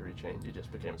personality rechange. He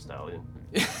just became a stallion.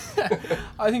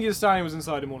 I think his stallion was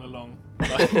inside him all along.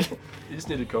 Like, he just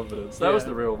needed confidence. That was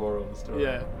the real moral of the story.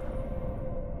 Yeah.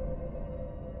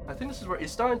 I think this is where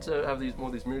he's starting to have more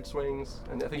of these mood swings,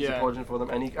 and I think he's apologizing for them.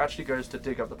 And he actually goes to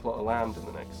dig up the plot of land in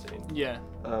the next scene. Yeah.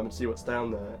 And see what's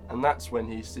down there, and that's when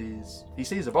he sees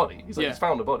a body. He's like, he's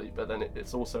found a body, but then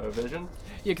it's also a vision.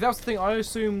 Yeah, because that was the thing. I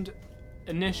assumed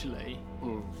initially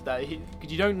that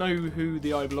because you don't know who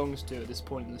the eye belongs to at this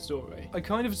point in the story. I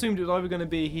kind of assumed it was either going to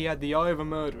be he had the eye of a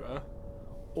murderer,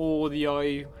 or the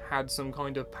eye had some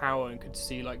kind of power and could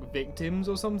see like victims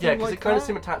or something. Yeah, because it kind of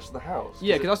seemed attached to the house.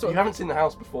 Yeah, because you haven't seen the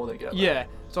house before they get there. Yeah,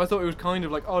 so I thought it was kind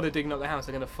of like, oh, they're digging up the house,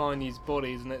 they're going to find these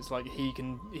bodies, and it's like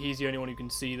he's the only one who can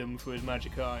see them through his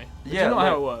magic eye. Which is not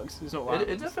how it works. It's not.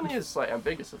 It definitely is like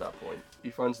ambiguous at that point. He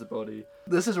finds the body.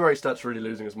 This is where he starts really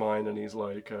losing his mind, and he's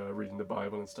like reading the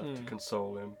Bible and stuff to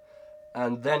console him.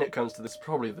 And then it comes to this,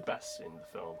 probably the best scene in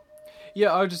the film.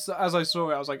 Yeah, as I saw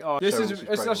it, I was like, oh,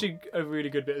 it's actually a really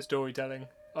good bit of storytelling.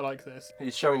 I like this.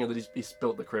 He's showing her that he's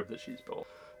built the crib that she's built.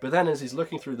 But then as he's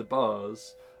looking through the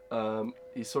bars,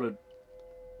 he's sort of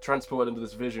transported into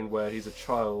this vision where he's a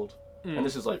child. And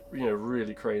this is like,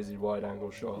 really crazy wide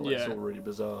angle shot. Like, it's all really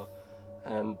bizarre.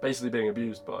 And basically being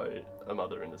abused by a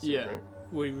mother in the scene. Yeah.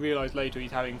 We realise later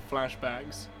he's having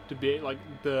flashbacks to be like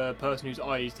the person whose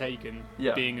eye he's taken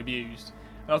being abused.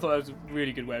 And I thought that was a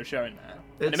really good way of showing that.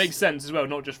 And it makes sense as well,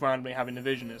 not just randomly having a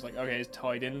vision. It's like, okay, it's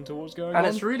tied into what's going on.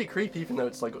 And it's really creepy, even though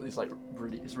it's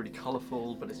really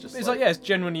colourful, but it's just it's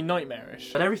genuinely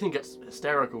nightmarish. But everything gets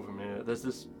hysterical from here. There's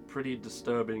this pretty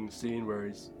disturbing scene where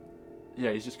he's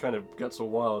just kind of gets all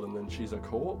wild, and then she's a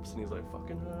corpse, and he's like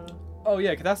fucking her. Oh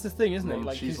yeah, because that's the thing, isn't it?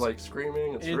 Like she's like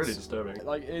screaming. It's really disturbing.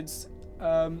 Like it's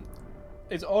odd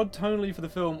tonally for the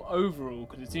film overall,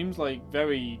 because it seems like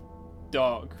very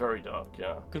dark. Very dark,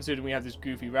 yeah. Considering we have this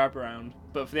goofy wraparound,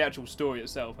 but for the actual story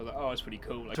itself, I was like, oh, it's pretty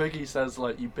cool. Like, Twiggy says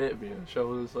like, "You bit me," her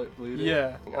shoulder's like bleeding.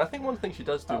 Yeah. And I think one thing she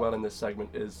does do well in this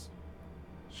segment is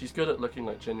she's good at looking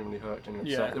like genuinely hurt,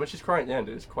 genuinely upset. When she's crying at the end,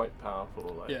 it's quite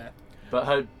powerful. Like, but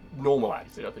her normal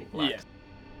acting, I think, lacks. Yeah.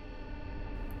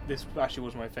 This actually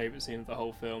was my favourite scene of the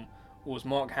whole film. Was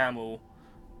Mark Hamill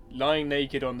lying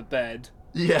naked on the bed,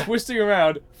 twisting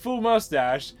around, full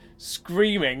mustache,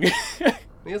 screaming.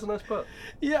 He has a nice butt.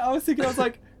 Yeah, I was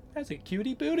like, that's a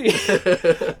cutie booty.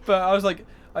 But I was like,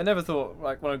 I never thought,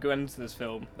 like, when I go into this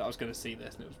film, that I was going to see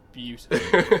this, and it was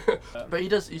beautiful. But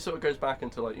he sort of goes back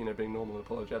into, like, being normal and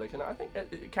apologetic, and I think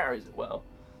it carries it well.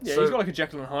 Yeah, he's got, like, a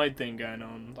Jekyll and Hyde thing going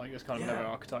on, like, there's kind of another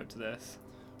archetype to this.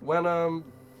 When,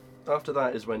 after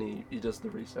that is when he does the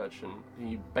research, and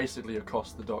he basically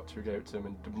accosts the doctor who gave it to him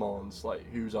and demands, like,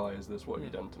 whose eye is this, what have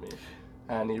you done to me?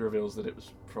 And he reveals that it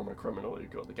was from a criminal who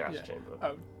got the gas chamber.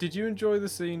 Oh, did you enjoy the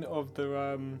scene of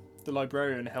the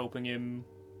librarian helping him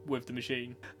with the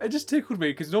machine? It just tickled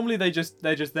me, because normally they're just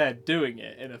there doing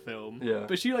it in a film. Yeah.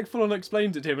 But she like full on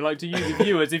explains it to him, and like to you the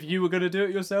viewer as if you were going to do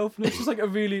it yourself, and it's just like a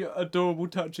really adorable,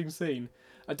 touching scene.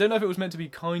 I don't know if it was meant to be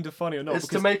kind of funny or not. It's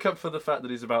to make up for the fact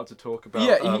that he's about to talk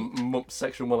about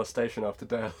sexual molestation after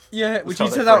death. Yeah, which he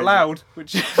says out loud,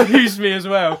 which amused me as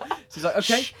well. She's like,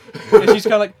 okay. And she's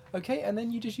kind of like, okay, and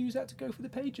then you just use that to go for the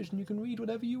pages and you can read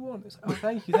whatever you want. It's like, oh,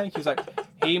 thank you. It's like,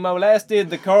 he molested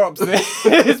the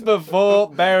corpses before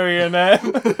burying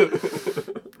them.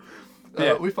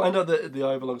 We find out that the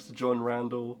eye belongs to John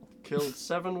Randall. Killed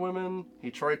 7 women.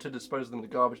 He tried to dispose of them in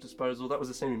the garbage disposal. That was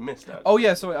the scene we missed out. Oh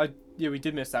yeah, sorry. We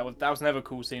did miss that. That was another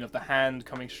cool scene of the hand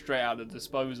coming straight out of the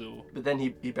disposal. But then he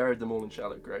buried them all in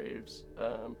shallow graves.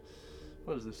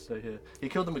 What does this say here? He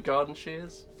killed them with garden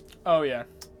shears. Oh yeah.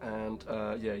 And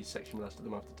he sexually molested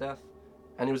them after death.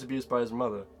 And he was abused by his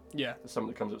mother. Yeah. There's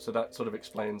something that comes up. So that sort of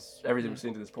explains everything we've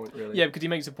seen to this point, really. Yeah, because he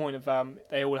makes a point of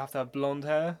they all have to have blonde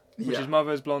hair, which his mother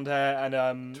has blonde hair,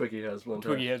 and Twiggy has blonde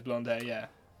hair. Twiggy has blonde hair, yeah.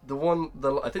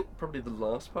 I think probably the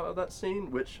last part of that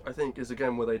scene, which I think is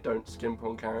again where they don't skimp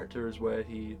on character, is where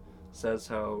he says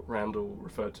how Randall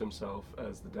referred to himself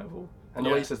as the devil, And the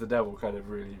way he says the devil kind of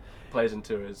really plays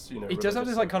into his, He does have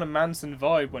this like kind of Manson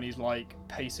vibe when he's like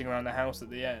pacing around the house at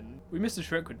the end. We missed a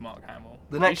trick with Mark Hamill.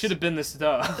 He should have been the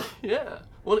star. Yeah.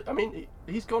 Well, I mean,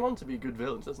 he's gone on to be good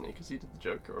villains, hasn't he? Because he did the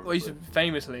Joker. Obviously. Well,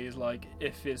 famously is like,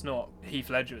 if it's not Heath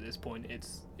Ledger at this point,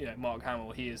 it's Mark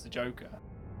Hamill. He is the Joker.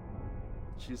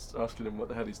 She's asking him what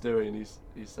the hell he's doing, and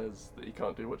he says that he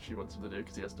can't do what she wants him to do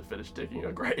because he has to finish digging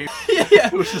her grave. Yeah,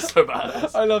 which is so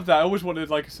badass. I love that. I always wanted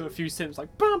like a few synths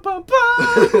like bum bum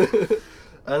bum.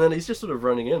 And then he's just sort of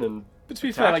running in and. But to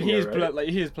be fair, like he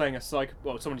is playing a someone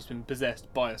who's been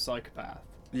possessed by a psychopath.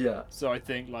 Yeah. So I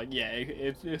think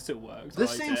it still works.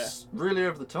 This seems really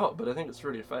over the top, but I think it's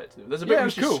really effective. There's a bit where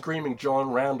she's screaming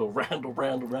John Randall.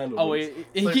 Oh, he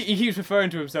keeps referring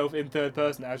to himself in third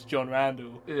person as John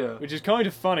Randall. Yeah. Which is kind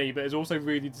of funny, but it's also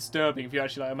really disturbing if you're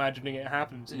actually like imagining it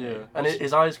happing to you. And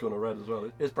his eyes gone all red as well.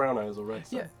 His brown eyes are red.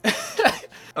 So. Yeah.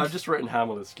 I've just written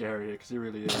Hamill as scary because he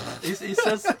really is. He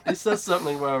says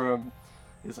something where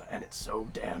he's like, and it's so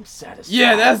damn satisfying.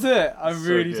 Yeah, that's it.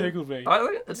 Really tickled me. I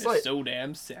think it's like so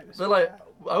damn satisfying. But like,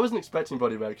 I wasn't expecting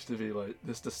body bags to be like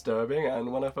this disturbing,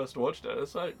 and when I first watched it,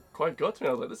 it's like quite got to me.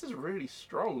 I was like, this is really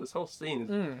strong. This whole scene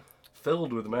is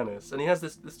filled with menace, and he has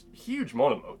this huge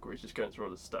monologue where he's just going through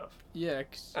all this stuff. Yeah.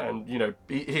 And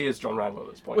he is John Randall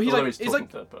at this point. Well, he's talking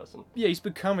third person. Yeah, he's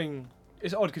becoming.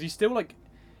 It's odd because he's still like.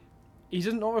 He's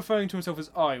not referring to himself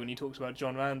as I when he talks about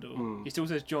John Randall. He still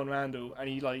says John Randall, and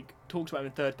he like talks about him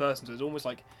in third person. So it's almost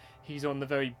like he's on the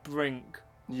very brink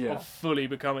of fully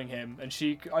becoming him. And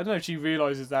I don't know if she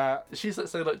realizes that. She's like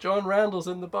saying like John Randall's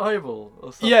in the Bible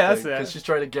or something. Yeah, that's it. Because she's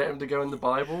trying to get him to go in the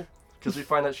Bible. Because we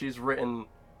find that she's written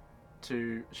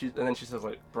and then she says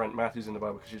like Brent Matthews in the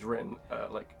Bible because she's written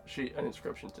an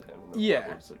inscription to him. In the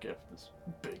Bible. It's a gift, this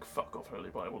big fuck off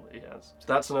holy Bible that he has. So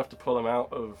that's enough to pull him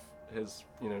out of his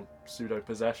pseudo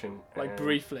possession,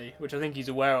 briefly, which I think he's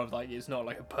aware of. Like, it's not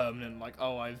like a permanent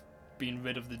I've been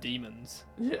rid of the demons.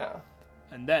 Yeah.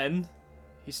 And then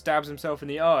he stabs himself in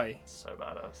the eye. So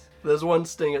badass. There's one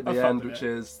sting at the end which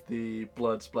is the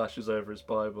blood splashes over his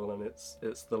Bible, and it's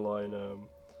the line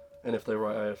and if they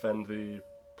write I offend thee,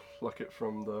 pluck it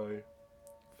from thy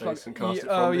face and cast it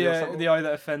from thee, or something. The eye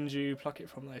that offends you, pluck it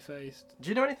from thy face. Do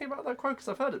you know anything about that quote? Because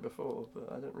I've heard it before,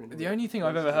 but I don't really know. The only thing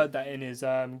I've ever heard that in is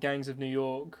Gangs of New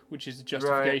York, which is a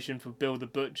justification for Bill the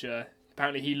Butcher.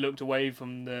 Apparently he looked away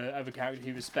from the other character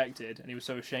he respected, and he was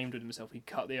so ashamed of himself he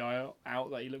cut the eye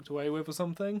out that he looked away with or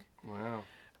something. Wow.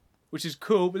 Which is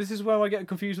cool, but this is where I get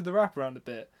confused with the wraparound a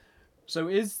bit. So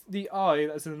is the eye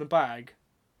that's in the bag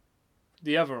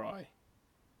the other eye?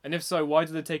 And if so, why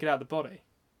did they take it out of the body?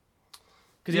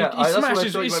 Because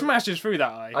he smashes through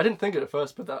that eye. I didn't think it at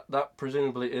first, but that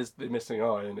presumably is the missing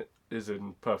eye, and it is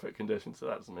in perfect condition, so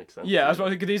that doesn't make sense. Yeah, that's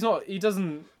right. Because he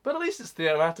doesn't. But at least it's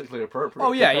thematically appropriate.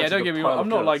 Oh yeah. Don't get me wrong. I'm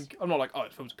not like, oh,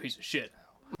 this film's a piece of shit.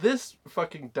 This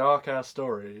fucking dark ass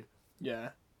story. Yeah.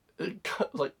 It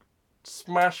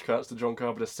smash cuts to John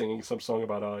Carpenter singing some song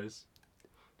about eyes.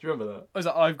 Do you remember that? Was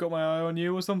that I've got my eye on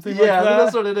you or something? Yeah, like that? I think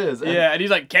that's what it is. And he's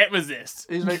like, can't resist.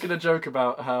 He's making a joke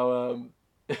about how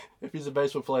if he's a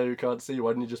baseball player who can't see,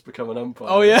 why didn't he just become an umpire?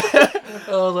 Oh yeah.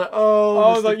 I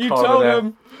was like, you told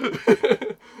him.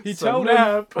 He told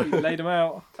him. He laid him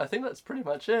out. I think that's pretty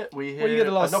much it. We hear you get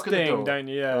a little knock sting, at the door, don't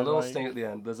you? Yeah, a little sting at the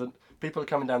end. People are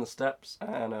coming down the steps,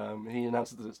 and he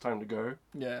announces that it's time to go.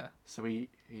 Yeah. So he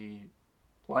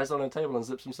lies on a table and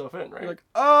zips himself in, right? You're like,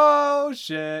 oh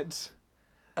shit.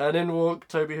 And in walk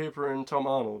Tobe Hooper and Tom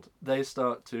Arnold. They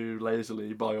start to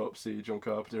lazily biopsy John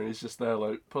Carpenter, and he's just there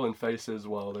like pulling faces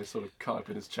while they sort of cut up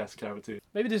in his chest cavity.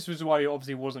 Maybe this was why it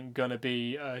obviously wasn't gonna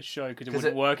be a show because it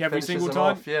wouldn't work every single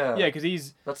time. Yeah, because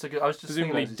he's I was just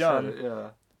presumably done.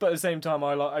 It, but at the same time,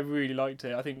 I really liked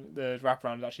it. I think the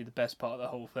wraparound is actually the best part of the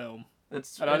whole film.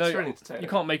 It's really entertaining. You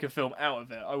can't make a film out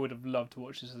of it. I would have loved to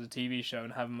watch this as a TV show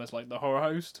and have him as like the horror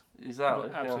host. Exactly.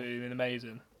 Absolutely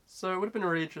amazing. So it would have been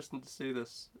really interesting to see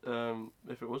this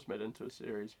if it was made into a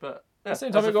series. But at the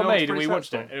same time it got made and we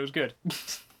watched it. It was good.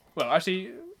 Well,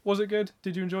 actually, was it good?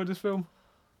 Did you enjoy this film?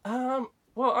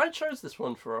 Well, I chose this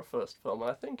one for our first film, and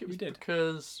I think it was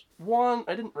because, one,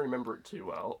 I didn't remember it too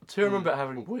well. Two, I remember it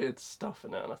having weird stuff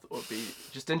in it, and I thought it would be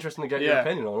just interesting to get your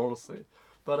opinion on, honestly.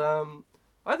 But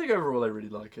I think overall I really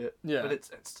like it. Yeah. But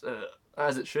it's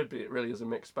as it should be. It really is a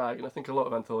mixed bag, and I think a lot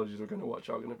of anthologies we're going to watch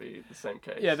are going to be the same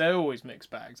case. Yeah, they're always mixed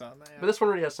bags, aren't they? But this one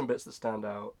really has some bits that stand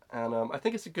out, and I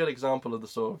think it's a good example of the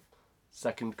sort of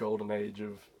second golden age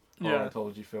of horror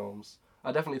anthology films.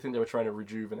 I definitely think they were trying to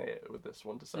rejuvenate it with this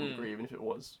one to some degree, even if it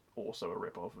was also a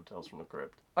rip-off of Tales from the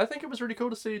Crypt. I think it was really cool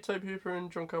to see Tobe Hooper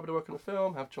and John Carpenter work on a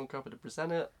film, have John Carpenter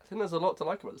present it. I think there's a lot to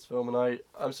like about this film, and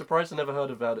I'm surprised I never heard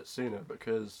about it sooner,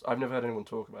 because I've never heard anyone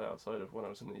talk about it outside of when I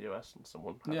was in the US and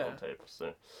someone had it on tape,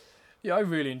 so... Yeah, I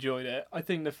really enjoyed it. I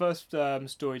think the first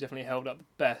story definitely held up the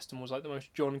best and was like the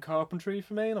most John Carpenter-y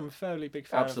for me, and I'm a fairly big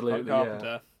fan of Carpenter.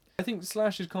 Yeah. I think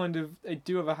slashers they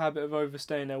do have a habit of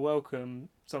overstaying their welcome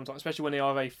sometimes, especially when they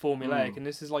are very formulaic, and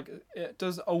this is like, it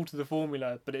does alter the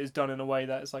formula, but it is done in a way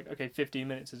that it's like, okay, 15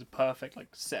 minutes is a perfect like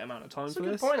set amount of time for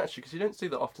this. That's a good point, actually, because you don't see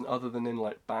that often other than in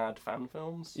like bad fan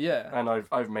films. Yeah. And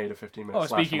I've made a 15-minute slash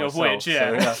speaking myself, of which,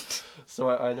 yeah. So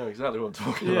I know exactly what I'm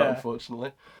talking about,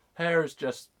 unfortunately. Hair is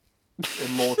just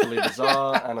immortally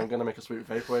bizarre, and I'm going to make a sweet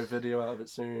vaporwave video out of it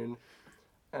soon.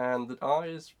 And the eye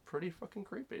is pretty fucking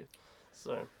creepy.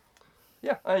 So...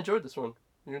 yeah, I enjoyed this one.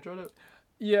 You enjoyed it?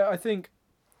 Yeah, I think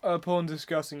upon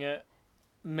discussing it,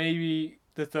 maybe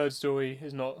the third story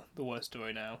is not the worst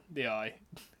story now. The Eye.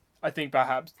 I think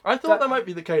perhaps... I thought that might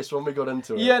be the case when we got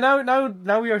into it. Yeah,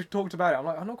 now we have talked about it,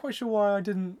 I'm not quite sure why I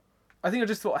didn't... I think I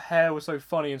just thought Hair was so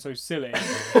funny and so silly.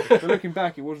 But looking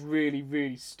back, it was really,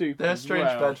 really stupid. They're strange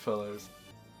bedfellows.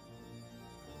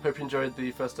 Hope you enjoyed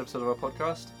the first episode of our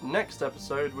podcast. Next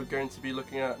episode, we're going to be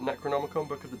looking at Necronomicon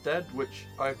Book of the Dead, which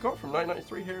I've got from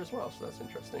 1993 here as well, so that's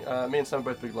interesting. Me and Sam are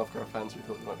both big Lovecraft fans, we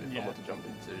thought it might be a fun one to jump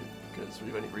into, because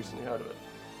we've only recently heard of it.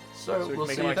 So we'll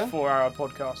see you then. Make a 4-hour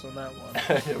podcast on that one.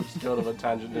 Yeah, we'll just go on a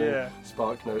tangent and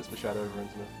spark notes for Shadow over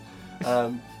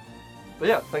Intimate. But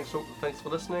yeah, thanks for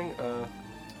listening.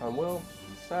 I'm Will,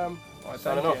 Sam,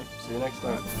 signing off. See you next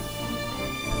time.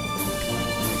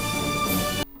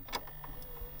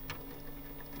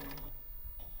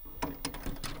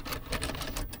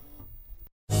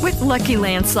 With Lucky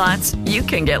Land Slots, you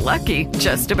can get lucky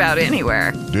just about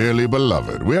anywhere. Dearly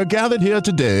beloved, we are gathered here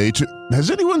today to...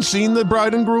 has anyone seen the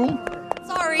bride and groom?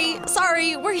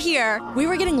 Sorry, we're here. We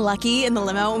were getting lucky in the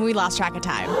limo and we lost track of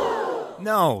time.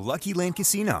 No, Lucky Land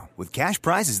Casino, with cash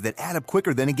prizes that add up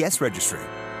quicker than a guest registry.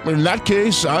 In that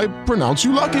case, I pronounce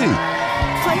you lucky.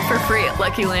 Play for free at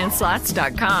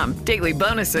LuckyLandSlots.com. Daily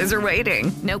bonuses are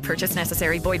waiting. No purchase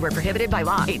necessary. Void where prohibited by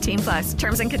law. 18+.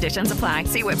 Terms and conditions apply.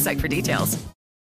 See website for details.